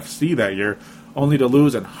AFC that year, only to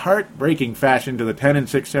lose in heartbreaking fashion to the 10-6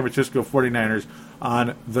 San Francisco 49ers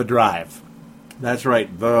on The Drive. That's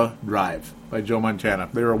right, The Drive by Joe Montana.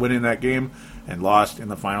 They were winning that game and lost in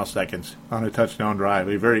the final seconds on a touchdown drive.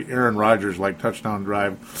 A very Aaron Rodgers-like touchdown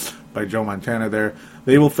drive by Joe Montana there.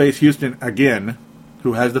 They will face Houston again,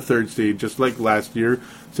 who has the 3rd seed, just like last year.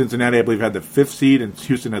 Cincinnati, I believe, had the 5th seed, and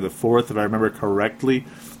Houston had the 4th, if I remember correctly.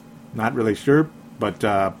 Not really sure, but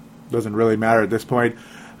doesn't really matter at this point.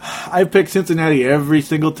 I've picked Cincinnati every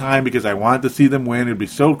single time because I want to see them win. It'd be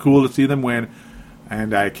so cool to see them win,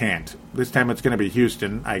 and I can't. This time it's going to be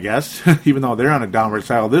Houston, I guess, even though they're on a downward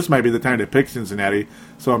cycle. This might be the time to pick Cincinnati,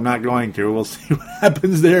 so I'm not going to. We'll see what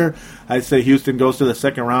happens there. I'd say Houston goes to the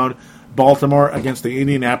second round. Baltimore against the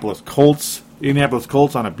Indianapolis Colts. Indianapolis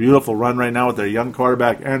Colts on a beautiful run right now with their young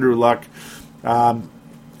quarterback, Andrew Luck.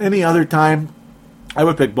 Any other time, I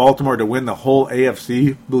would pick Baltimore to win the whole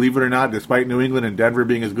AFC, believe it or not, despite New England and Denver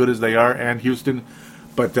being as good as they are, and Houston.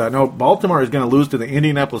 But no, Baltimore is going to lose to the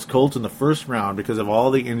Indianapolis Colts in the first round because of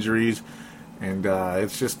all the injuries, and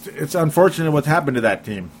it's unfortunate what's happened to that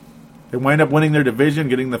team. They wind up winning their division,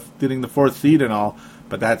 getting the 4th seed and all,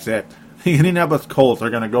 but that's it. The Indianapolis Colts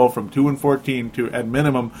are going to go from 2-14 to, at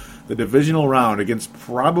minimum, the divisional round against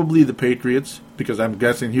probably the Patriots, because I'm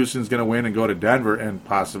guessing Houston's going to win and go to Denver, and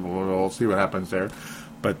possible. We'll see what happens there.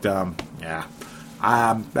 But, that's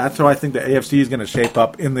how I think the AFC is going to shape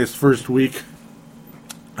up in this first week.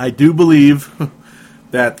 I do believe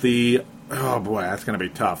that that's going to be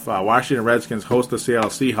tough. Washington Redskins host the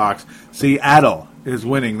Seattle Seahawks. Seattle is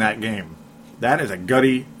winning that game. That is a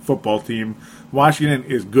gutty football team. Washington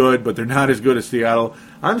is good, but they're not as good as Seattle.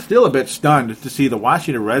 I'm still a bit stunned to see the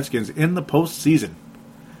Washington Redskins in the postseason.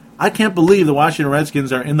 I can't believe the Washington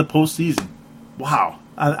Redskins are in the postseason. Wow.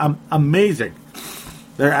 I'm amazing.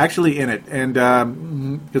 They're actually in it. And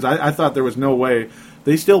because I thought there was no way.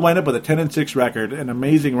 They still wind up with a 10-6 record, an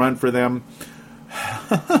amazing run for them.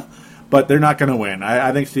 But they're not going to win.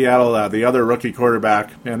 I think Seattle, the other rookie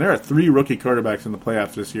quarterback, and there are 3 rookie quarterbacks in the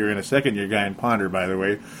playoffs this year, and a second-year guy in Ponder, by the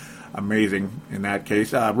way. amazing in that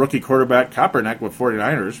case. Rookie quarterback Kaepernick with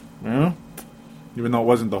 49ers, even though it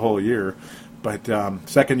wasn't the whole year. But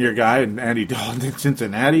second-year guy and Andy Dalton in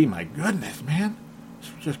Cincinnati, my goodness, man.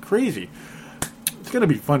 It's just crazy. It's going to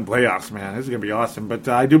be fun playoffs, man. This is going to be awesome. But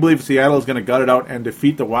I do believe Seattle is going to gut it out and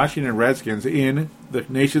defeat the Washington Redskins in the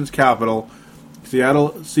nation's capital.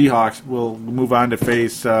 Seattle Seahawks will move on to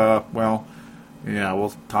face, we'll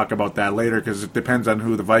talk about that later because it depends on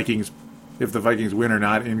who the Vikings, if the Vikings win or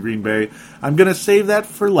not in Green Bay. I'm going to save that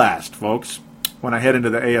for last, folks, when I head into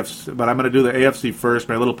the AFC. But I'm going to do the AFC first,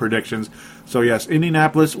 my little predictions. So, yes,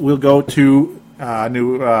 Indianapolis will go to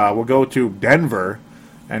Denver,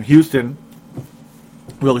 and Houston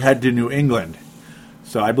will head to New England.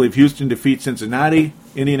 So I believe Houston defeats Cincinnati,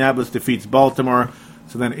 Indianapolis defeats Baltimore.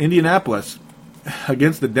 So then Indianapolis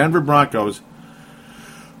against the Denver Broncos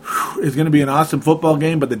is going to be an awesome football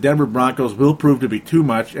game, but the Denver Broncos will prove to be too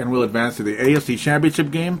much and will advance to the AFC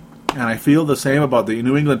Championship game. And I feel the same about the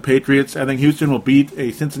New England Patriots. I think Houston will beat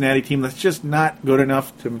a Cincinnati team that's just not good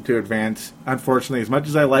enough to advance. Unfortunately, as much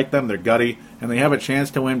as I like them, they're gutty, and they have a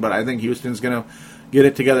chance to win, but I think Houston's going to get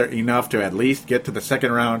it together enough to at least get to the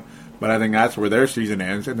second round. But I think that's where their season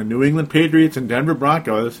ends. And the New England Patriots and Denver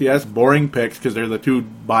Broncos, yes, boring picks because they're the two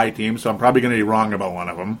bye teams, so I'm probably going to be wrong about one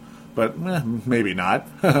of them. But maybe not.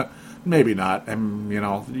 Maybe not. And,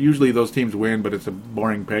 usually those teams win, but it's a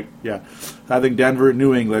boring pick. Yeah. I think Denver and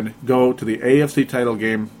New England go to the AFC title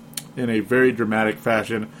game in a very dramatic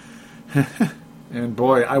fashion. And,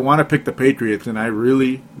 boy, I want to pick the Patriots, and I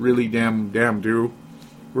really, really damn do.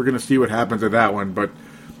 We're going to see what happens with that one. But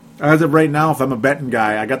as of right now, if I'm a betting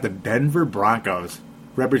guy, I got the Denver Broncos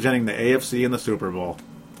representing the AFC in the Super Bowl.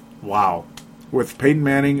 Wow. With Peyton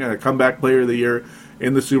Manning, a comeback player of the year,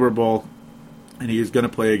 in the Super Bowl, and he is going to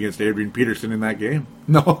play against Adrian Peterson in that game.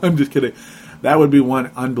 No, I'm just kidding. That would be one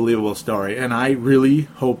unbelievable story, and I really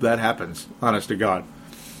hope that happens, honest to God.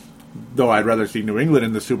 Though I'd rather see New England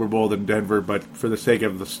in the Super Bowl than Denver, but for the sake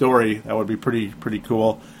of the story, that would be pretty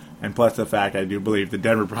cool. And plus the fact I do believe the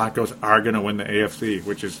Denver Broncos are going to win the AFC,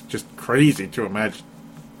 which is just crazy to imagine.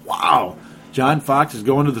 Wow. John Fox is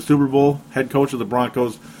going to the Super Bowl, head coach of the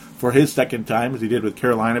Broncos, for his second time, as he did with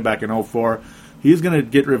Carolina back in 2004. He's going to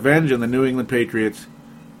get revenge on the New England Patriots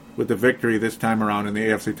with the victory this time around in the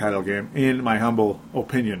AFC title game, in my humble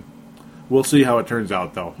opinion. We'll see how it turns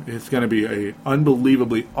out, though. It's going to be an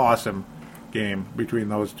unbelievably awesome game between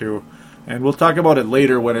those two. And we'll talk about it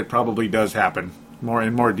later when it probably does happen,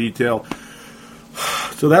 in more detail.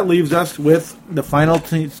 So that leaves us with the final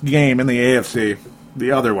game in the AFC,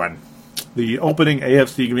 the other one, the opening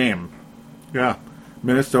AFC game. Yeah,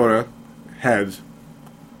 Minnesota heads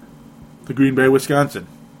to Green Bay, Wisconsin,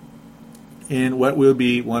 in what will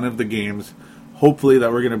be one of the games, hopefully,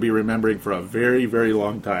 that we're going to be remembering for a very, very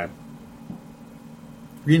long time.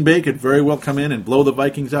 Green Bay could very well come in and blow the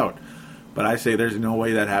Vikings out, but I say there's no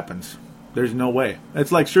way that happens. There's no way.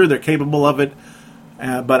 It's like, sure, they're capable of it,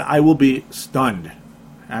 but I will be stunned.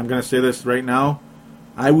 I'm going to say this right now.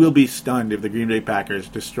 I will be stunned if the Green Bay Packers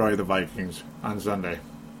destroy the Vikings on Sunday.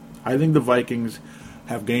 I think the Vikings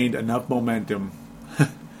have gained enough momentum,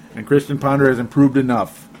 and Christian Ponder has improved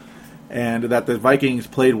enough, and that the Vikings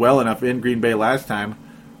played well enough in Green Bay last time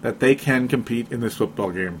that they can compete in this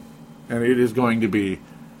football game. And it is going to be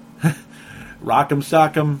rock'em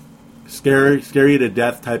sock'em, scary to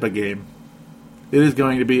death type of game. It is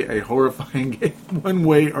going to be a horrifying game, one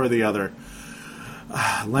way or the other.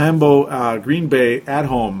 Green Bay at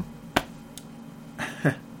home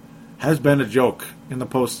has been a joke in the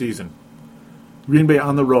postseason. Green Bay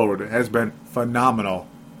on the road has been phenomenal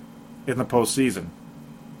in the postseason.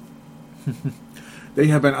 They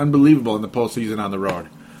have been unbelievable in the postseason on the road.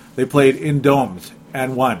 They played in domes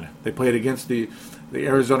and won. They played against the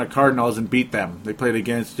Arizona Cardinals and beat them. They played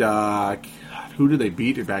against, who did they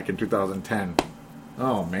beat back in 2010?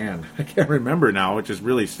 Oh, man. I can't remember now, which is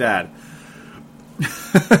really sad.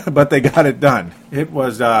 But they got it done. It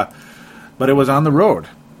was, but it was on the road.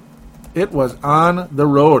 It was on the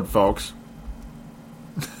road, folks.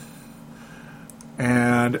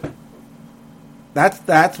 And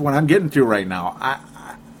that's what I'm getting to right now.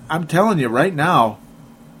 I'm telling you right now,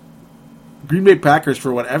 Green Bay Packers,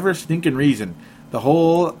 for whatever stinking reason,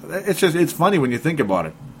 it's funny when you think about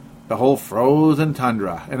it. The whole frozen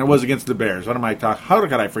tundra, and it was against the Bears. What am I talking? How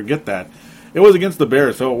could I forget that? It was against the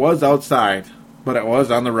Bears, so it was outside, but it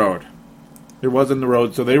was on the road. It was on the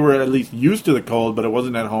road, so they were at least used to the cold, but it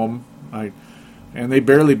wasn't at home. And they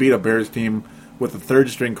barely beat a Bears team with a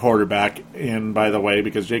third-string quarterback in, by the way,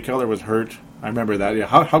 because Jay Cutler was hurt. I remember that. Yeah,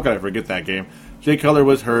 how could I forget that game? Jay Cutler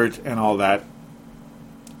was hurt and all that.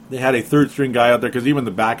 They had a third-string guy out there because even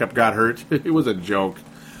the backup got hurt. It was a joke.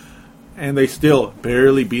 and they still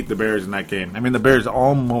barely beat the Bears in that game. I mean, the Bears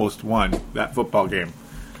almost won that football game.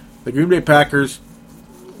 The Green Bay Packers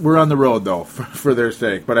were on the road, though, for their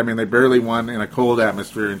sake. But, I mean, they barely won in a cold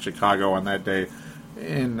atmosphere in Chicago on that day.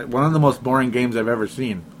 And one of the most boring games I've ever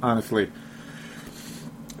seen, honestly.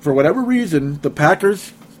 For whatever reason, the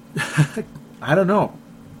Packers, I don't know.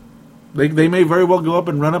 They may very well go up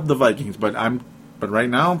and run up the Vikings, but right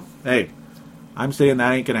now, hey, I'm saying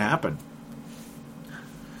that ain't going to happen.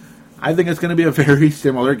 I think it's going to be a very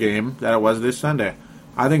similar game that it was this Sunday.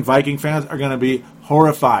 I think Viking fans are going to be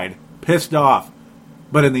horrified, pissed off,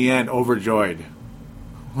 but in the end, overjoyed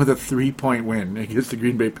with a 3-point win against the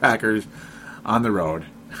Green Bay Packers on the road.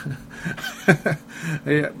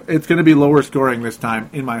 It's going to be lower scoring this time,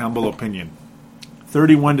 in my humble opinion.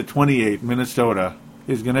 31-28, Minnesota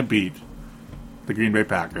is going to beat the Green Bay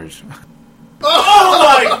Packers. Oh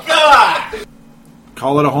my God!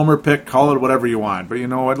 Call it a homer pick, call it whatever you want. But you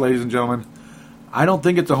know what, ladies and gentlemen? I don't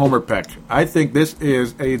think it's a homer pick. I think this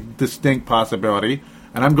is a distinct possibility.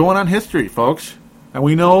 And I'm going on history, folks. And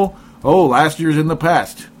we know, last year's in the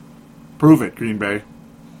past. Prove it, Green Bay.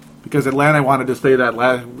 Because Atlanta wanted to say that.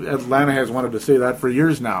 Atlanta has wanted to say that for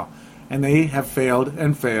years now. And they have failed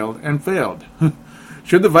and failed and failed.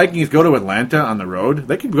 Should the Vikings go to Atlanta on the road?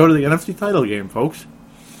 They could go to the NFC title game, folks.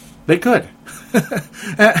 They could.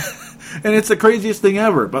 And it's the craziest thing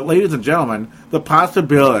ever. But ladies and gentlemen, the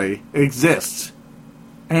possibility exists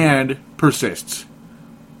and persists.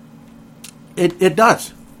 It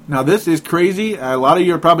does. Now, this is crazy. A lot of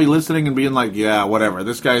you are probably listening and being like, yeah, whatever,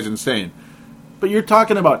 this guy's insane. But you're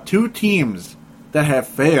talking about two teams that have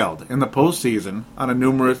failed in the postseason on a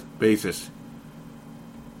numerous basis.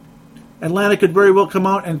 Atlanta could very well come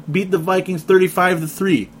out and beat the Vikings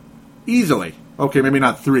 35-3. Easily. Okay, maybe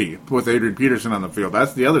not 3 with Adrian Peterson on the field.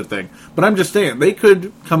 That's the other thing. But I'm just saying, they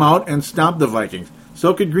could come out and stomp the Vikings.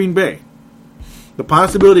 So could Green Bay. The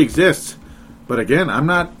possibility exists. But again, I'm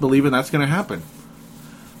not believing that's going to happen.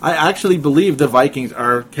 I actually believe the Vikings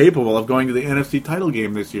are capable of going to the NFC title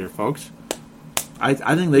game this year, folks. I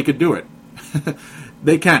think they could do it.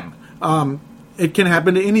 They can. It can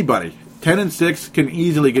happen to anybody. 10-6 can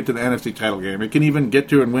easily get to the NFC title game. It can even get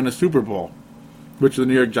to and win a Super Bowl, which the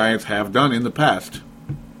New York Giants have done in the past.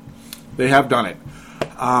 They have done it.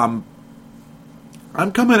 I'm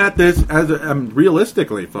coming at this as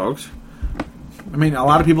realistically, folks. I mean, a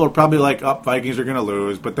lot of people are probably like, Vikings are going to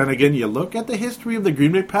lose. But then again, you look at the history of the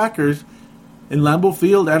Green Bay Packers in Lambeau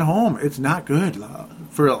Field at home. It's not good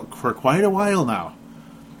for quite a while now.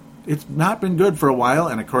 It's not been good for a while,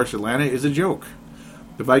 and of course, Atlanta is a joke.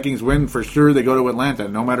 The Vikings win for sure. They go to Atlanta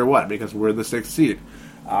no matter what because we're the 6th seed.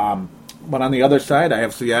 But on the other side, I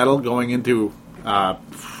have Seattle going into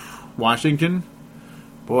Washington.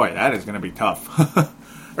 Boy, that is going to be tough.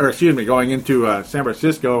 Going into San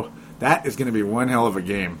Francisco. That is going to be one hell of a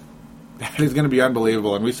game. That is going to be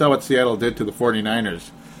unbelievable. And we saw what Seattle did to the 49ers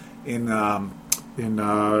in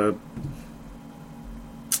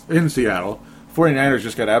Seattle. 49ers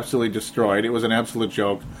just got absolutely destroyed. It was an absolute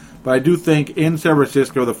joke. But I do think in San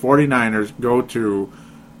Francisco, the 49ers go to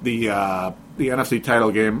the NFC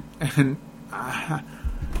title game. And I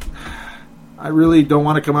really don't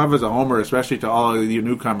want to come off as a homer, especially to all of you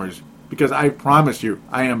newcomers. Because I promise you,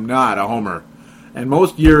 I am not a homer. And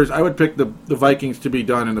most years, I would pick the Vikings to be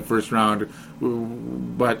done in the first round.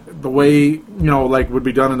 But the way, would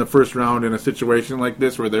be done in the first round in a situation like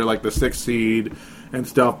this, where they're like the 6th seed and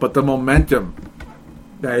stuff. But the momentum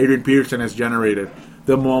that Adrian Peterson has generated,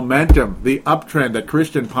 the momentum, the uptrend that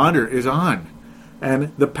Christian Ponder is on,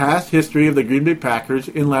 and the past history of the Green Bay Packers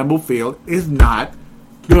in Lambeau Field is not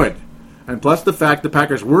good. And plus the fact the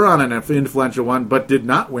Packers were on an influential one but did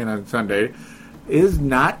not win on Sunday is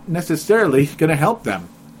not necessarily going to help them.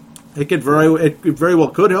 It very well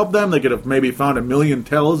could help them. They could have maybe found a million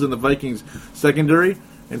tells in the Vikings secondary.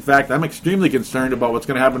 In fact, I'm extremely concerned about what's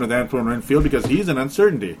going to happen with Antoine Renfield because he's an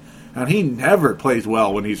uncertainty. And he never plays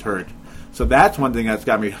well when he's hurt. So that's one thing that's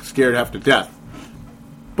got me scared half to death.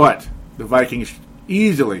 But the Vikings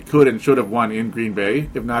easily could and should have won in Green Bay,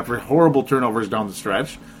 if not for horrible turnovers down the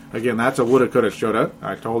stretch. Again, that's a woulda, coulda, shoulda.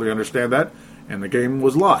 I totally understand that. And the game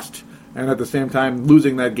was lost. And at the same time,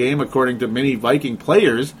 losing that game, according to many Viking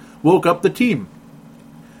players, woke up the team.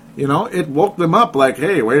 It woke them up like,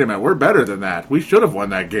 hey, wait a minute, we're better than that. We should have won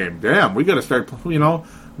that game. Damn, we got to start,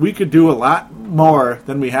 we could do a lot more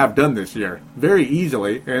than we have done this year. Very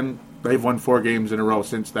easily, and they've won 4 games in a row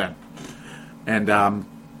since then. And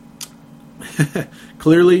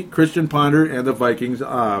clearly, Christian Ponder and the Vikings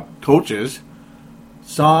coaches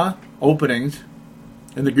saw openings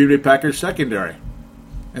in the Green Bay Packers secondary.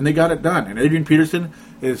 And they got it done. And Adrian Peterson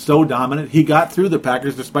is so dominant. He got through the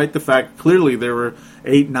Packers despite the fact clearly there were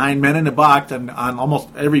 8-9 men in the box and on almost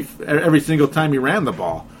every single time he ran the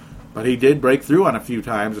ball. But he did break through on a few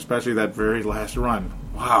times, especially that very last run.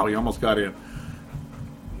 Wow, he almost got in.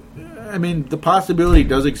 I mean, the possibility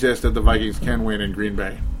does exist that the Vikings can win in Green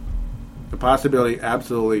Bay. The possibility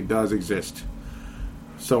absolutely does exist.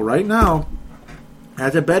 So right now,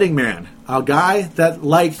 as a betting man, a guy that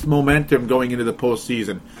likes momentum going into the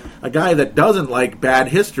postseason, a guy that doesn't like bad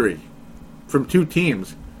history from two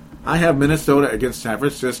teams, I have Minnesota against San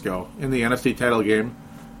Francisco in the NFC title game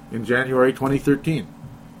in January 2013.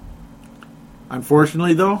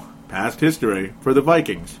 Unfortunately, though, past history for the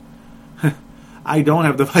Vikings. I don't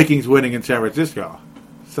have the Vikings winning in San Francisco.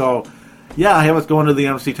 So, yeah, I have us going to the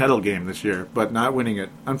NFC title game this year, but not winning it,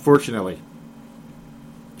 unfortunately.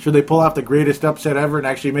 Should they pull off the greatest upset ever and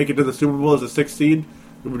actually make it to the Super Bowl as a 6th seed?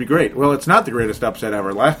 It would be great. Well, it's not the greatest upset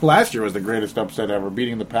ever. Last year was the greatest upset ever,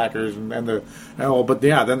 beating the Packers but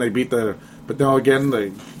yeah, then they beat the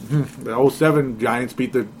 07 Giants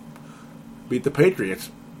beat the Patriots,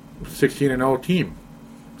 16-0 team.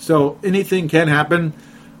 So anything can happen.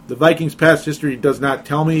 The Vikings' past history does not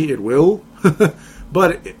tell me it will,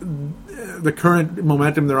 but the current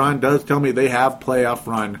momentum they're on does tell me they have playoff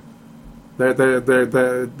run.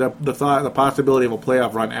 The possibility of a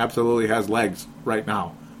playoff run absolutely has legs right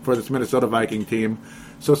now for this Minnesota Viking team.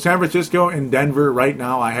 So San Francisco and Denver right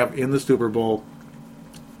now I have in the Super Bowl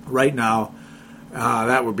right now.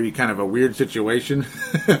 That would be kind of a weird situation,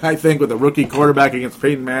 I think, with a rookie quarterback against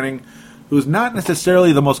Peyton Manning, who's not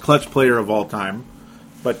necessarily the most clutch player of all time,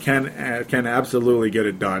 but can absolutely get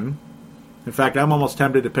it done. In fact, I'm almost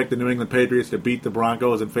tempted to pick the New England Patriots to beat the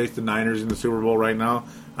Broncos and face the Niners in the Super Bowl right now.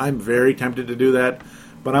 I'm very tempted to do that,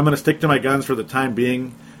 but I'm going to stick to my guns for the time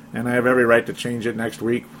being, and I have every right to change it next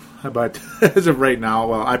week. But as of right now,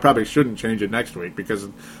 well, I probably shouldn't change it next week because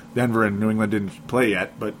Denver and New England didn't play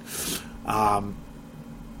yet, but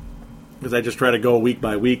because I just try to go week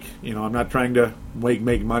by week. You know, I'm not trying to make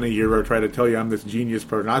money here or try to tell you I'm this genius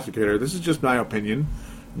prognosticator. This is just my opinion.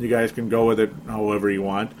 You guys can go with it however you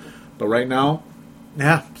want. But right now,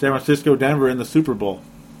 yeah, San Francisco, Denver in the Super Bowl.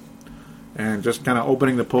 And just kind of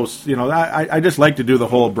opening the post. You know, I just like to do the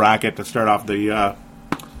whole bracket to start off the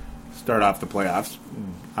playoffs.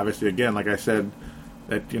 Obviously, again, like I said,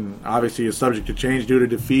 that obviously is subject to change due to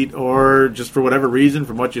defeat or just for whatever reason.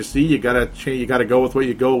 From what you see, you gotta go with what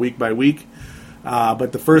you go week by week.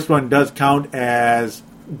 But the first one does count as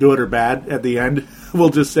good or bad at the end. We'll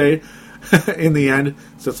just say in the end.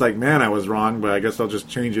 So it's like, man, I was wrong, but I guess I'll just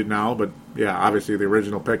change it now. But yeah, obviously the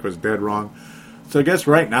original pick was dead wrong. So I guess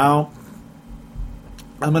right now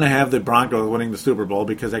I'm going to have the Broncos winning the Super Bowl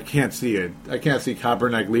because I can't see it. I can't see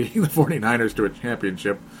Kaepernick leading the 49ers to a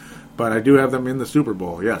championship. But I do have them in the Super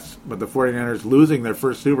Bowl, yes. But the 49ers losing their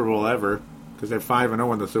first Super Bowl ever because they're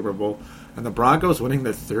 5-0 in the Super Bowl. And the Broncos winning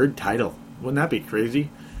their third title. Wouldn't that be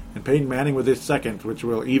crazy? And Peyton Manning with his second, which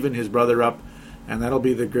will even his brother up. And that'll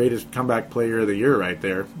be the greatest comeback player of the year right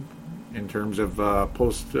there in terms of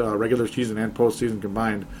regular season and postseason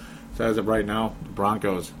combined. So as of right now, the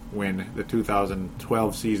Broncos win the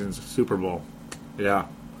 2012 season's Super Bowl. Yeah.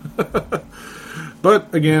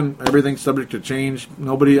 But again, everything's subject to change.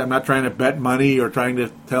 I'm not trying to bet money or trying to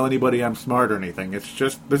tell anybody I'm smart or anything. This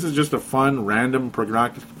is just a fun, random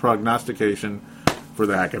prognostication for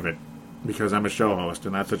the heck of it. Because I'm a show host,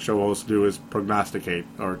 and that's what show hosts do is prognosticate,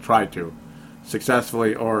 or try to.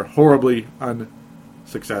 Successfully or horribly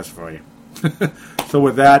unsuccessfully. So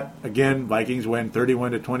with that, again, Vikings win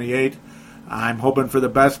 31-28. I'm hoping for the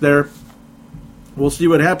best there. We'll see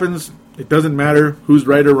what happens. It doesn't matter who's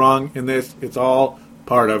right or wrong in this. It's all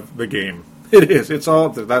part of the game. It is.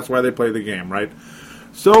 That's why they play the game, right?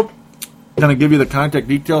 So, I'm going to give you the contact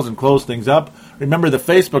details and close things up. Remember the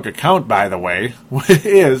Facebook account, by the way,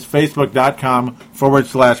 is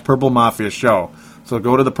facebook.com/Purple Mafia Show. So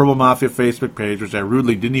go to the Purple Mafia Facebook page, which I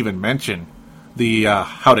rudely didn't even mention the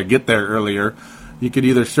how to get there earlier. You could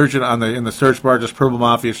either search it in the search bar, just Purple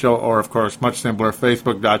Mafia Show, or of course, much simpler,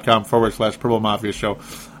 facebook.com/Purple Mafia Show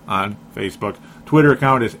on Facebook. Twitter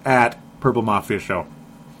account is @Purple Mafia Show.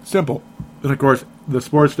 Simple. And of course,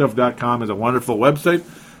 thesportstuff.com is a wonderful website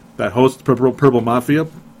that hosts Purple Mafia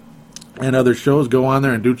and other shows. Go on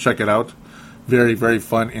there and do check it out. Very, very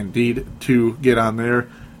fun indeed to get on there.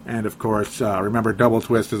 And, of course, remember, Double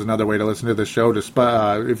Twist is another way to listen to the show,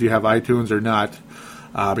 if you have iTunes or not,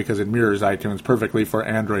 because it mirrors iTunes perfectly for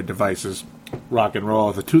Android devices. Rock and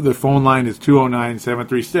roll. The phone line is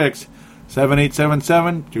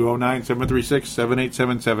 209-736-7877,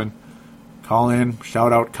 209-736-7877. Call in,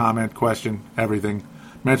 shout out, comment, question, everything.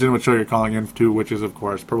 mention what show you're calling in to, which is, of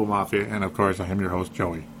course, Purple Mafia, and, of course, I am your host,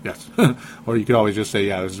 Joey. Yes. Or you could always just say,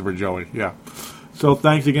 yeah, this is for Joey. Yeah. So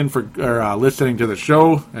thanks again for listening to the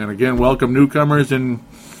show, and again, welcome newcomers, and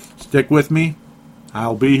stick with me.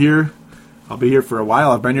 I'll be here. I'll be here for a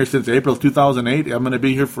while. I've been here since April 2008. I'm going to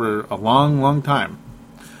be here for a long, long time.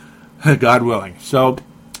 God willing. So,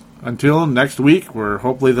 until next week, where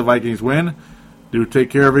hopefully the Vikings win, do take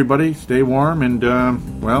care, everybody. Stay warm,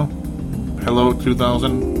 and, well, hello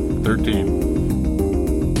 2013.